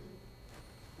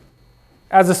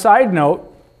 As a side note,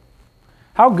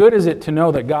 how good is it to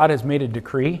know that God has made a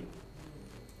decree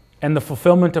and the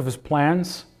fulfillment of his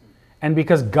plans, and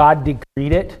because God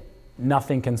decreed it,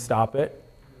 nothing can stop it?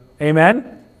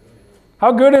 Amen?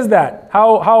 How good is that?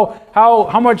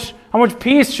 How much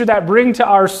peace should that bring to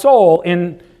our soul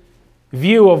in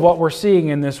view of what we're seeing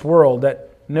in this world, that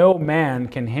no man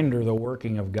can hinder the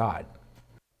working of God?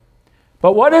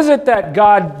 But what is it that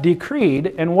God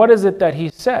decreed, and what is it that he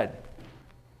said?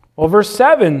 Well, verse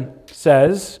 7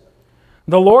 says,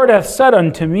 The Lord hath said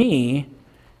unto me,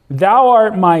 Thou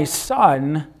art my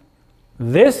Son,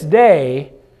 this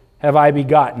day have I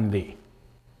begotten thee.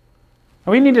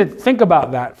 Now we need to think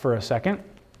about that for a second.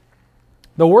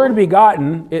 The word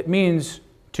begotten, it means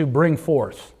to bring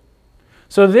forth.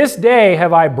 So this day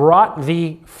have I brought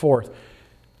thee forth.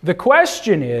 The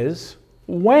question is,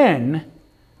 when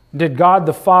did God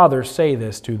the Father say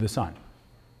this to the Son?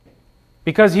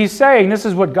 Because he's saying, this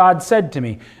is what God said to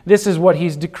me. This is what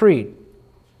he's decreed.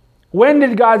 When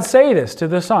did God say this to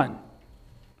the Son?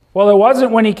 Well, it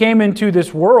wasn't when he came into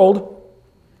this world.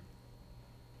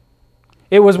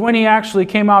 It was when he actually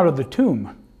came out of the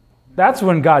tomb. That's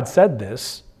when God said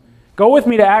this. Go with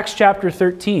me to Acts chapter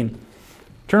 13.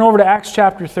 Turn over to Acts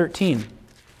chapter 13.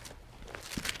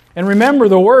 And remember,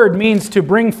 the word means to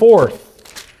bring forth.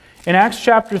 In Acts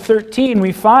chapter 13,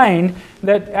 we find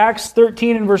that Acts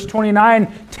 13 and verse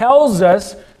 29 tells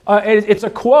us, it's a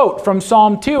quote from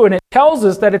Psalm 2, and it tells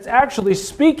us that it's actually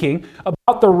speaking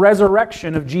about the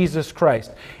resurrection of Jesus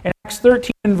Christ. In Acts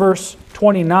 13 and verse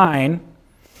 29,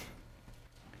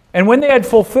 and when they had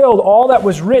fulfilled all that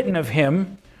was written of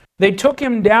him, they took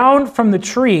him down from the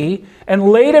tree and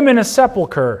laid him in a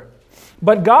sepulchre.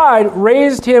 But God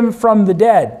raised him from the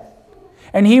dead,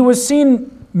 and he was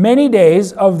seen many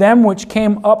days of them which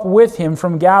came up with him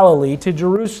from Galilee to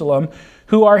Jerusalem,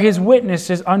 who are his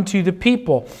witnesses unto the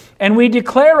people. And we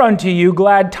declare unto you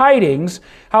glad tidings,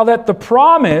 how that the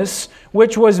promise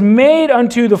which was made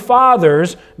unto the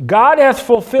fathers, God hath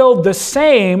fulfilled the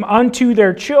same unto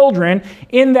their children,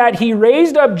 in that he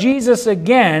raised up Jesus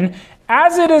again,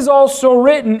 as it is also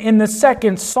written in the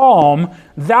second psalm,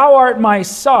 Thou art my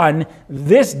Son,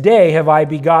 this day have I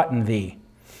begotten thee.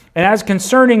 And as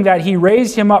concerning that he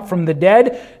raised him up from the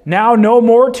dead, now no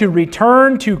more to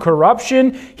return to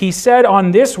corruption, he said,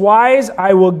 On this wise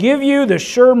I will give you the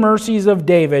sure mercies of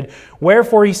David.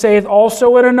 Wherefore he saith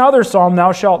also in another psalm,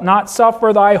 Thou shalt not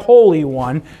suffer thy Holy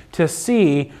One to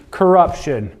see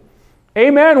corruption.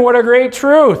 Amen. What a great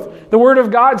truth. The Word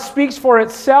of God speaks for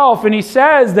itself, and he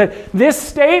says that this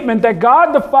statement that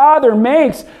God the Father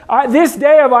makes, this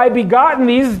day have I begotten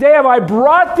thee, this day have I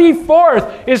brought thee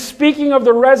forth, is speaking of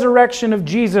the resurrection of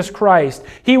Jesus Christ.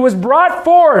 He was brought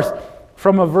forth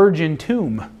from a virgin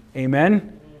tomb.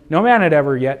 Amen. No man had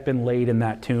ever yet been laid in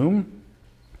that tomb.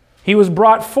 He was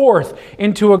brought forth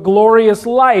into a glorious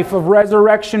life of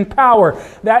resurrection power.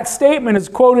 That statement is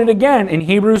quoted again in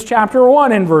Hebrews chapter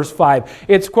 1 and verse 5.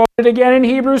 It's quoted again in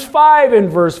Hebrews 5 and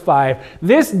verse 5.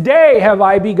 This day have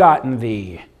I begotten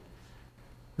thee.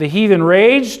 The heathen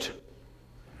raged.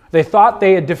 They thought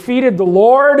they had defeated the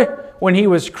Lord when he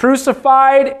was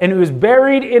crucified and he was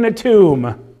buried in a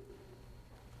tomb.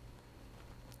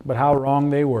 But how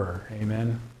wrong they were.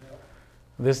 Amen.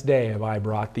 This day have I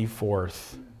brought thee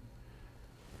forth.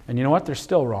 And you know what? They're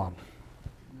still wrong.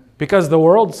 Because the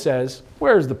world says,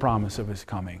 where is the promise of his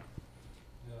coming?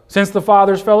 Since the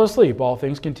fathers fell asleep, all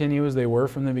things continue as they were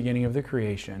from the beginning of the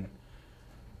creation.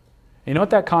 You know what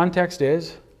that context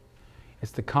is?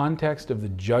 It's the context of the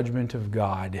judgment of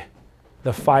God,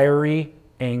 the fiery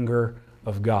anger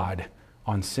of God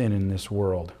on sin in this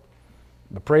world.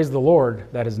 But praise the Lord,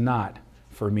 that is not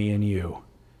for me and you.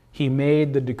 He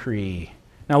made the decree.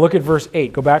 Now look at verse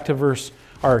 8. Go back to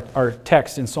our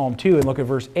text in Psalm 2 and look at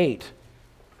verse 8.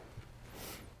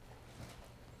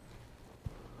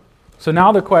 So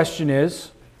now the question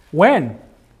is, when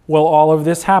will all of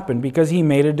this happen? Because he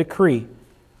made a decree.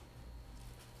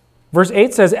 Verse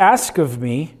 8 says, ask of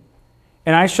me,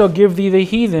 and I shall give thee the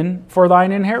heathen for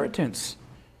thine inheritance,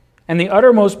 and the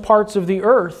uttermost parts of the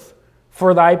earth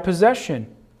for thy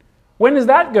possession. When is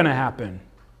that going to happen?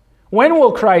 When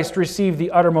will Christ receive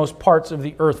the uttermost parts of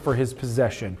the earth for his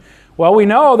possession? Well, we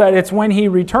know that it's when he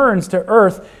returns to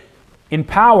earth in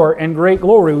power and great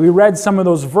glory. We read some of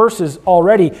those verses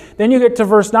already. Then you get to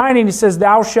verse 9 and he says,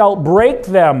 thou shalt break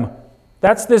them.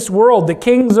 That's this world, the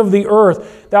kings of the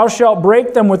earth. Thou shalt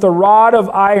break them with a rod of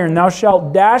iron. Thou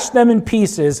shalt dash them in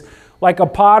pieces like a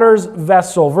potter's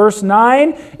vessel. Verse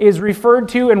 9 is referred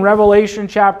to in Revelation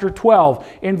chapter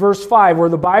 12. In verse 5, where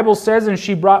the Bible says, and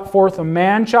she brought forth a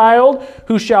man-child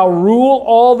who shall rule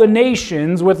all the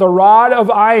nations with a rod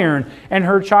of iron. And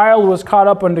her child was caught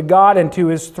up unto God and to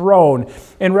his throne.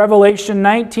 In Revelation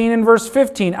 19 and verse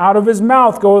 15, out of his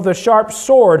mouth goeth a sharp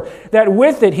sword, that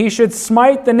with it he should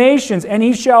smite the nations, and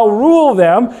he shall rule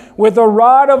them with a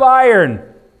rod of iron.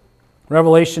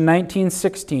 Revelation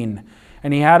 19:16.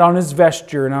 And he had on his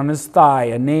vesture and on his thigh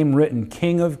a name written,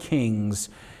 King of Kings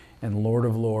and Lord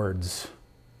of Lords.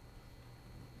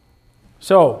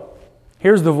 So,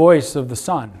 here's the voice of the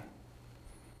Son.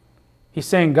 He's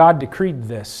saying, God decreed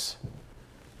this.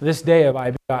 This day have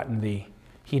I begotten thee.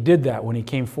 He did that when he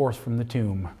came forth from the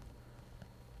tomb.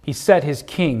 He set his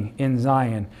king in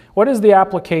Zion. What is the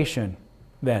application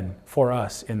then for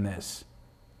us in this?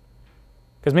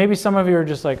 Because maybe some of you are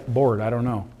just like bored. I don't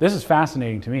know. This is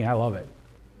fascinating to me. I love it.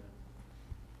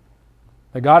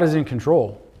 That God is in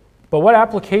control. But what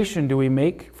application do we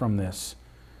make from this?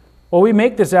 Well, we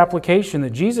make this application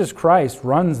that Jesus Christ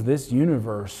runs this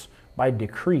universe by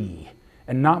decree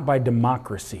and not by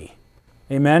democracy.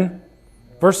 Amen?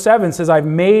 Verse 7 says, I've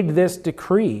made this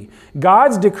decree.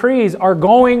 God's decrees are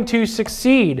going to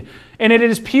succeed. And it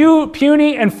is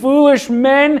puny and foolish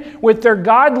men with their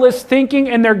godless thinking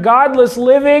and their godless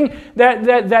living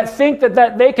that think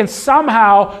that they can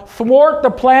somehow thwart the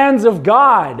plans of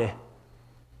God.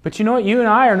 But you know what? You and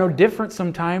I are no different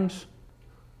sometimes.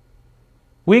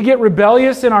 We get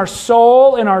rebellious in our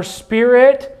soul, in our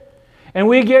spirit. And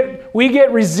we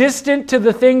get resistant to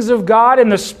the things of God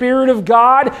and the Spirit of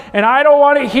God, and I don't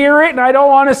want to hear it, and I don't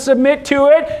want to submit to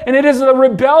it, and it is the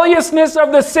rebelliousness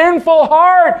of the sinful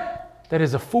heart that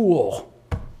is a fool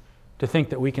to think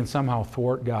that we can somehow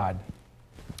thwart God.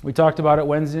 We talked about it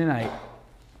Wednesday night.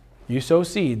 You sow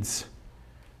seeds,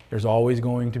 there's always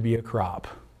going to be a crop.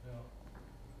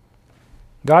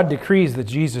 God decrees that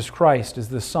Jesus Christ is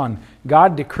the Son.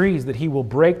 God decrees that he will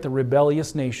break the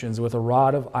rebellious nations with a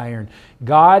rod of iron.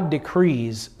 God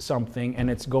decrees something, and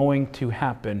it's going to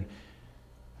happen.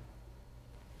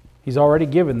 He's already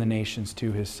given the nations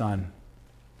to his Son.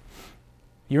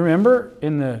 You remember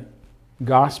in the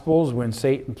Gospels when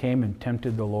Satan came and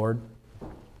tempted the Lord?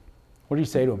 What did he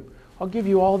say to him? I'll give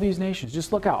you all these nations.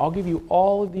 Just look out. I'll give you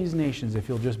all of these nations if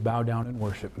you'll just bow down and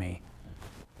worship me.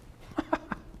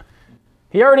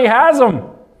 He already has them.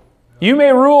 You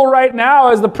may rule right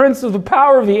now as the prince of the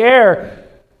power of the air.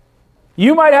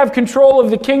 You might have control of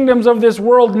the kingdoms of this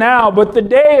world now, but the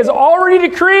day is already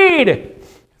decreed.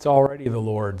 It's already the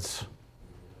Lord's.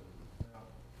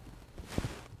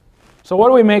 So what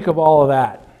do we make of all of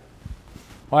that?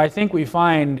 Well, I think we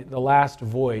find the last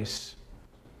voice,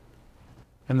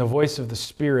 and the voice of the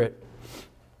Spirit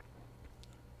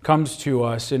comes to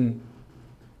us, and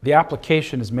the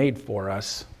application is made for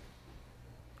us.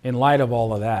 In light of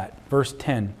all of that, verse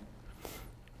 10,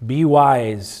 be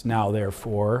wise now,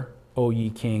 therefore, O ye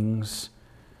kings,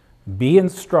 Be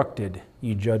instructed,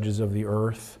 ye judges of the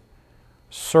earth.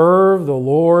 Serve the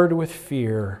Lord with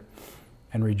fear,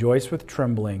 and rejoice with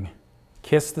trembling.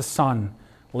 Kiss the Son,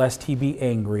 lest he be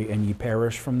angry, and ye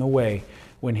perish from the way,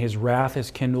 when his wrath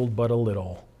is kindled but a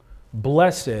little.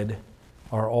 Blessed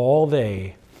are all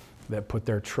they that put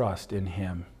their trust in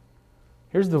him.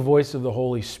 Here's the voice of the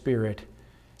Holy Spirit.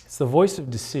 It's the voice of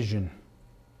decision.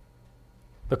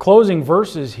 The closing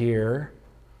verses here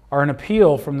are an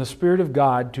appeal from the Spirit of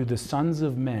God to the sons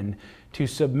of men to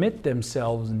submit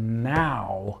themselves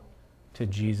now to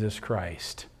Jesus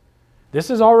Christ. This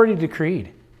is already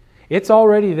decreed. It's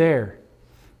already there.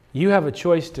 You have a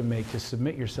choice to make to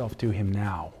submit yourself to him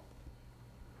now.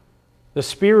 The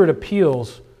Spirit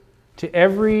appeals to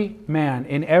every man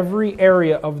in every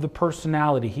area of the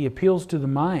personality. He appeals to the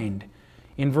mind.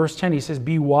 In verse 10, he says,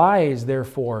 Be wise,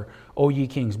 therefore, O ye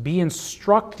kings. Be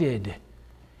instructed,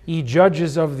 ye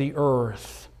judges of the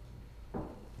earth.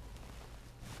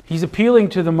 He's appealing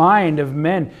to the mind of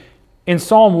men. In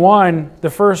Psalm 1, the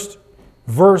first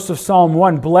verse of Psalm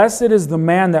 1, Blessed is the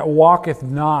man that walketh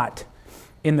not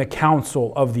in the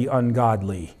counsel of the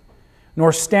ungodly,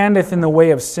 nor standeth in the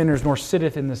way of sinners, nor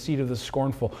sitteth in the seat of the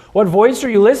scornful. What voice are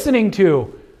you listening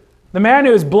to? The man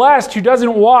who is blessed, who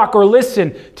doesn't walk or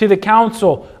listen to the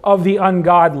counsel of the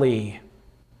ungodly,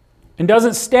 and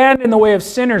doesn't stand in the way of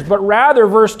sinners, but rather,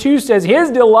 verse 2 says, His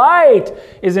delight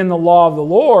is in the law of the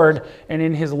Lord, and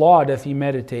in his law doth he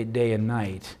meditate day and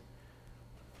night.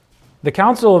 The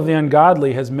counsel of the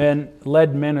ungodly has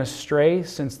led men astray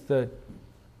since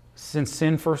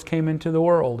sin first came into the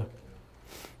world.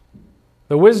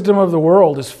 The wisdom of the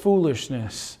world is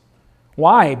foolishness.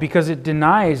 Why? Because it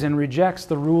denies and rejects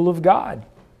the rule of God.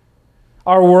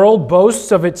 Our world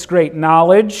boasts of its great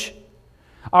knowledge.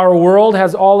 Our world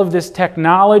has all of this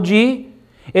technology.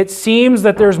 It seems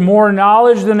that there's more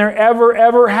knowledge than there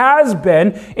ever has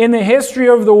been in the history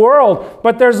of the world.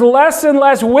 But there's less and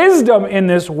less wisdom in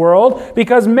this world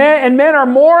because men are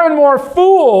more and more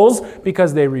fools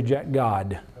because they reject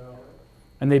God.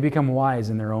 And they become wise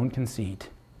in their own conceit.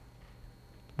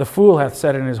 The fool hath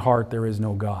said in his heart, There is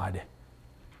no God.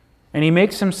 And he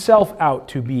makes himself out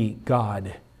to be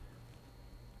God.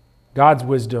 God's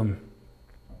wisdom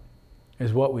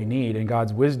is what we need, and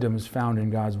God's wisdom is found in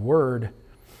God's Word,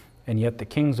 and yet the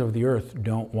kings of the earth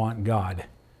don't want God.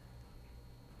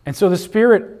 And so the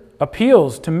Spirit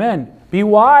appeals to men, be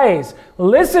wise,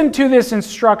 listen to this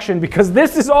instruction, because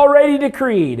this is already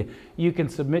decreed. You can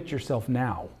submit yourself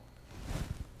now.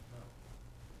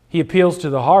 He appeals to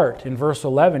the heart. In verse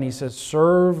 11, he says,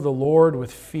 Serve the Lord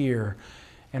with fear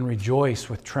and rejoice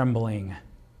with trembling.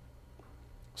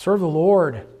 Serve the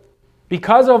Lord.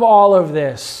 Because of all of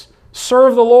this,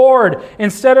 serve the Lord.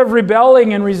 Instead of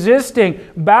rebelling and resisting,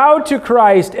 bow to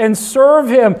Christ and serve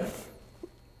Him.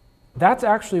 That's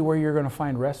actually where you're going to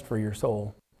find rest for your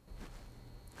soul.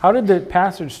 How did the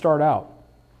passage start out?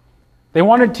 They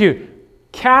wanted to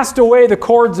cast away the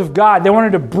cords of God. They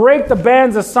wanted to break the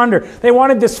bands asunder. They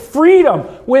wanted this freedom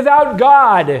without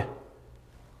God.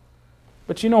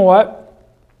 But you know what?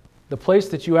 The place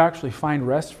that you actually find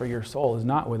rest for your soul is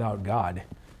not without God.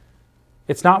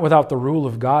 It's not without the rule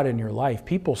of God in your life.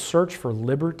 People search for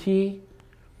liberty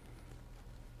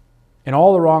in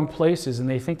all the wrong places, and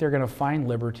they think they're going to find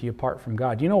liberty apart from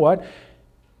God. You know what?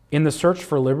 In the search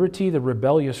for liberty, the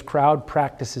rebellious crowd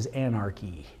practices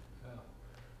anarchy.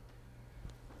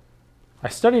 I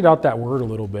studied out that word a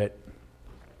little bit.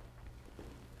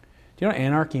 Do you know what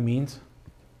anarchy means?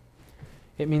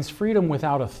 It means freedom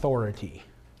without authority.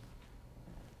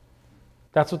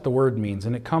 That's what the word means,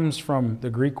 and it comes from the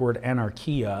Greek word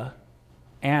anarchia.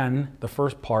 An, the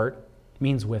first part,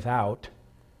 means without.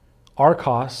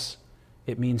 Archos,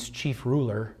 it means chief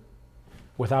ruler,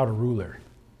 without a ruler.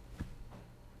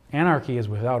 Anarchy is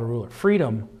without a ruler.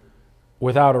 Freedom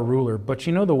without a ruler. But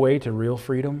you know the way to real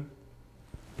freedom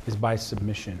is by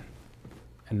submission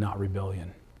and not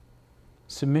rebellion.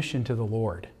 Submission to the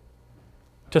Lord.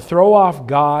 To throw off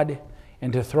God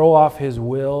and to throw off His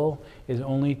will is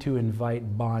only to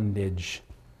invite bondage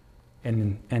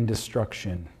and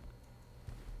destruction.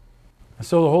 And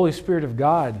so the Holy Spirit of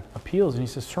God appeals and He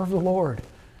says, serve the Lord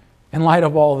in light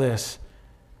of all this.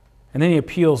 And then He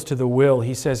appeals to the will.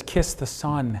 He says, kiss the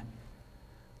Son,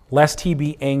 lest He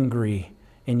be angry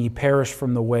and ye perish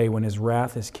from the way when His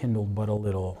wrath is kindled but a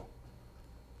little.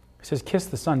 He says, kiss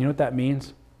the Son. You know what that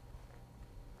means?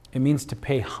 It means to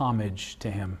pay homage to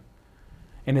Him.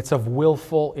 And it's of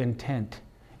willful intent.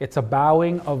 It's a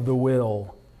bowing of the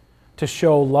will to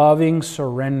show loving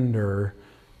surrender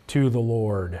to the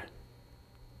Lord.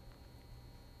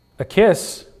 A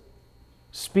kiss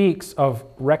speaks of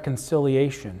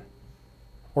reconciliation.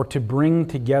 or to bring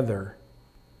together.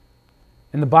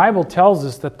 And the Bible tells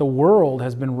us that the world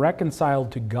has been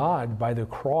reconciled to God by the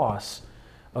cross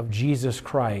of Jesus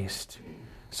Christ.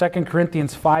 2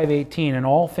 Corinthians 5:18, and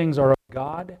all things are of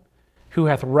God, who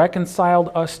hath reconciled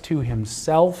us to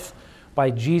himself by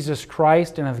Jesus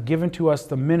Christ, and hath given to us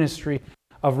the ministry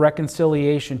of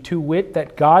reconciliation, to wit,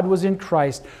 that God was in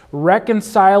Christ,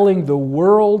 reconciling the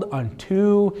world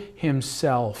unto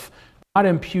himself, not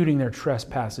imputing their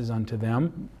trespasses unto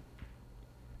them,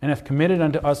 and hath committed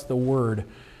unto us the word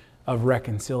of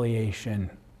reconciliation.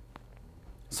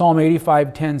 Psalm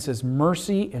 85:10 says,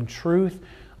 mercy and truth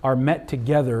are met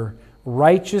together,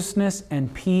 righteousness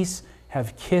and peace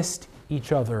have kissed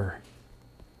each other.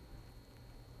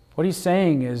 What he's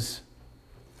saying is,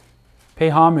 pay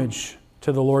homage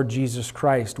to the Lord Jesus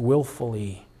Christ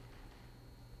willfully,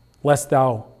 lest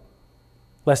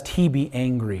he be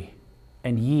angry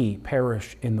and ye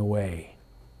perish in the way.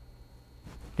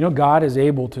 You know, God is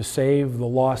able to save the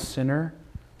lost sinner,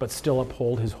 but still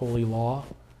uphold his holy law.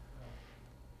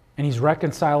 And he's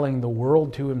reconciling the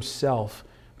world to himself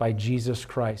by Jesus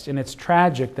Christ. And it's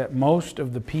tragic that most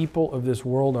of the people of this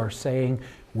world are saying,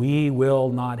 we will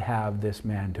not have this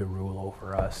man to rule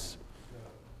over us.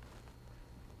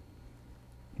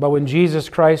 But when Jesus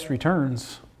Christ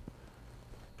returns,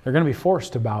 they're going to be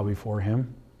forced to bow before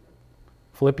him.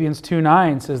 Philippians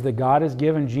 2:9 says that God has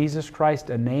given Jesus Christ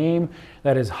a name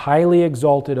that is highly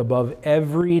exalted above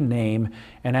every name,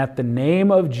 and at the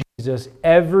name of Jesus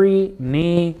every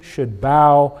knee should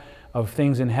bow, of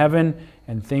things in heaven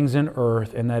and things in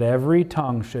earth, and that every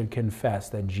tongue should confess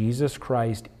that Jesus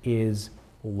Christ is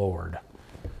Lord,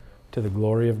 to the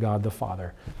glory of God the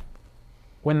Father.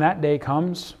 When that day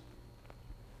comes,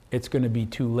 it's going to be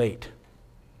too late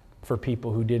for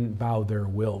people who didn't bow their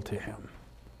will to him.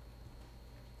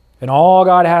 And all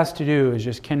God has to do is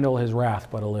just kindle his wrath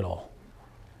but a little,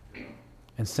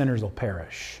 and sinners will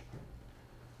perish.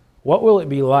 What will it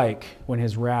be like when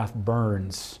his wrath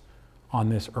burns on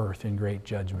this earth in great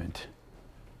judgment?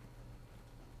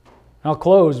 I'll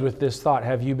close with this thought.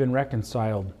 Have you been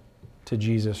reconciled to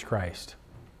Jesus Christ?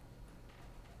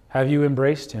 Have you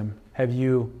embraced him? Have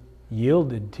you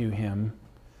yielded to him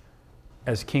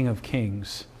as King of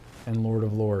Kings and Lord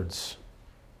of Lords?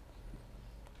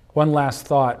 One last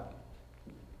thought,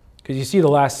 because you see the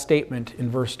last statement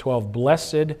in verse 12,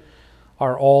 blessed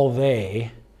are all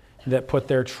they that put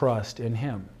their trust in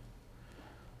him.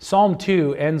 Psalm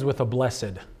 2 ends with a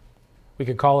blessed. We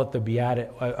could call it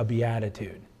a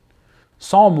beatitude.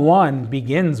 Psalm 1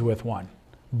 begins with one.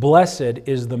 Blessed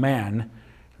is the man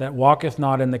that walketh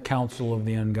not in the counsel of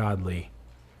the ungodly.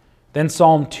 Then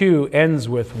Psalm 2 ends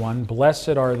with one.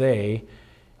 Blessed are they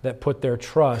that put their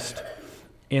trust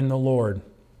in the Lord.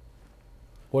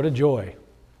 What a joy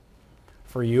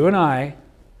for you and I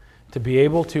to be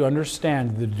able to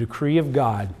understand the decree of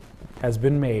God has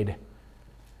been made.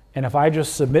 And if I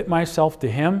just submit myself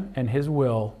to him and his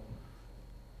will,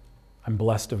 I'm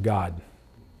blessed of God.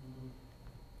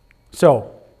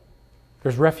 So,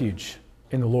 there's refuge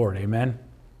in the Lord, amen?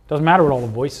 Doesn't matter what all the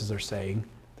voices are saying.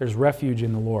 There's refuge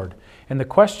in the Lord. And the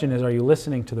question is, are you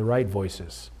listening to the right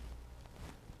voices?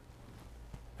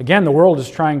 Again, the world is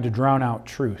trying to drown out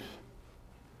truth.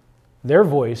 Their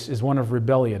voice is one of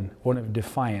rebellion, one of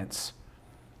defiance.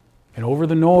 And over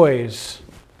the noise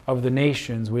of the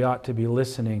nations, we ought to be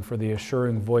listening for the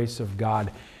assuring voice of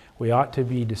God. We ought to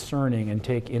be discerning and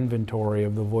take inventory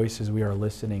of the voices we are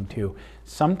listening to.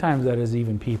 Sometimes that is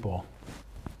even people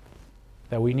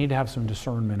that we need to have some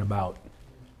discernment about.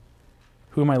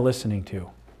 Who am I listening to?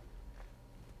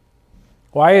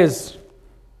 Why is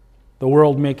the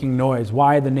world making noise?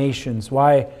 Why the nations?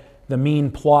 Why the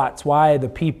mean plots? Why the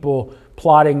people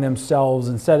plotting themselves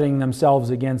and setting themselves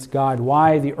against God?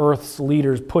 Why the earth's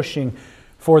leaders pushing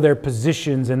for their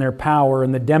positions and their power,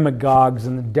 and the demagogues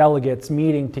and the delegates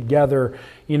meeting together,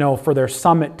 for their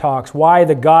summit talks? Why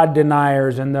the God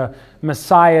deniers and the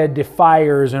Messiah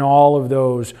defiers and all of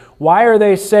those? Why are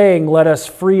they saying, let us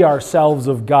free ourselves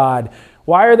of God?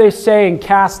 Why are they saying,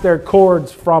 cast their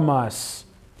cords from us?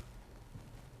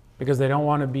 Because they don't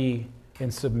want to be in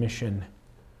submission.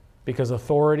 Because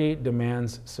authority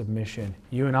demands submission.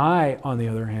 You and I, on the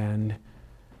other hand,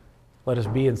 let us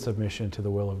be in submission to the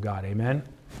will of God. Amen?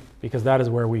 Because that is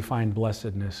where we find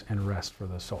blessedness and rest for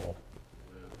the soul.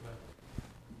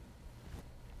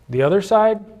 The other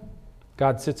side,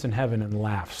 God sits in heaven and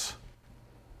laughs.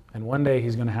 And one day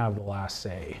he's going to have the last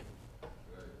say.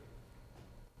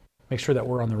 Make sure that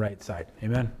we're on the right side.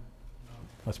 Amen?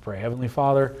 Let's pray. Heavenly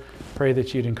Father, pray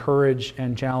that you'd encourage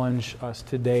and challenge us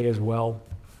today as well.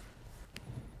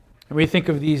 And we think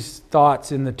of these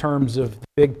thoughts in the terms of the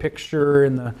big picture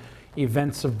and the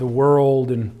events of the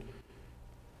world and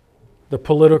the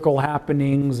political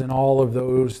happenings and all of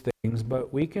those things,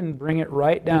 but we can bring it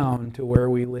right down to where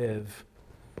we live,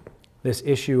 this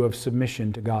issue of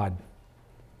submission to God.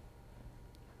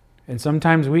 And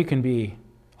sometimes we can be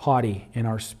haughty in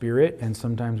our spirit, and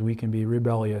sometimes we can be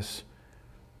rebellious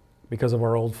because of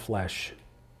our old flesh.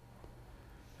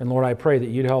 And Lord, I pray that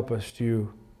you'd help us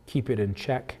to keep it in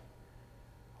check.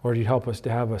 Lord, you'd help us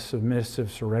to have a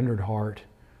submissive, surrendered heart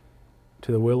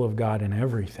to the will of God in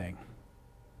everything.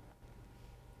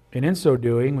 And in so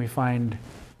doing, we find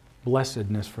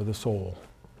blessedness for the soul,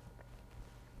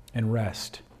 and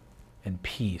rest, and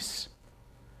peace.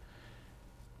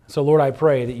 So, Lord, I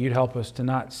pray that you'd help us to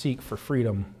not seek for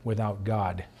freedom without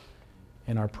God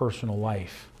in our personal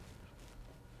life.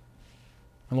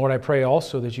 And Lord, I pray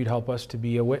also that you'd help us to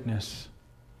be a witness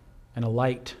and a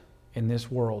light in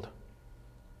this world.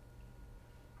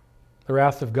 The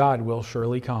wrath of God will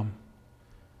surely come,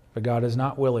 but God is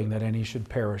not willing that any should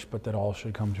perish, but that all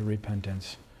should come to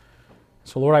repentance.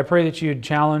 So, Lord, I pray that you'd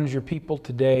challenge your people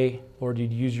today. Lord,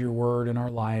 you'd use your word in our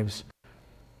lives.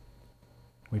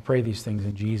 We pray these things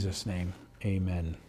in Jesus' name. Amen.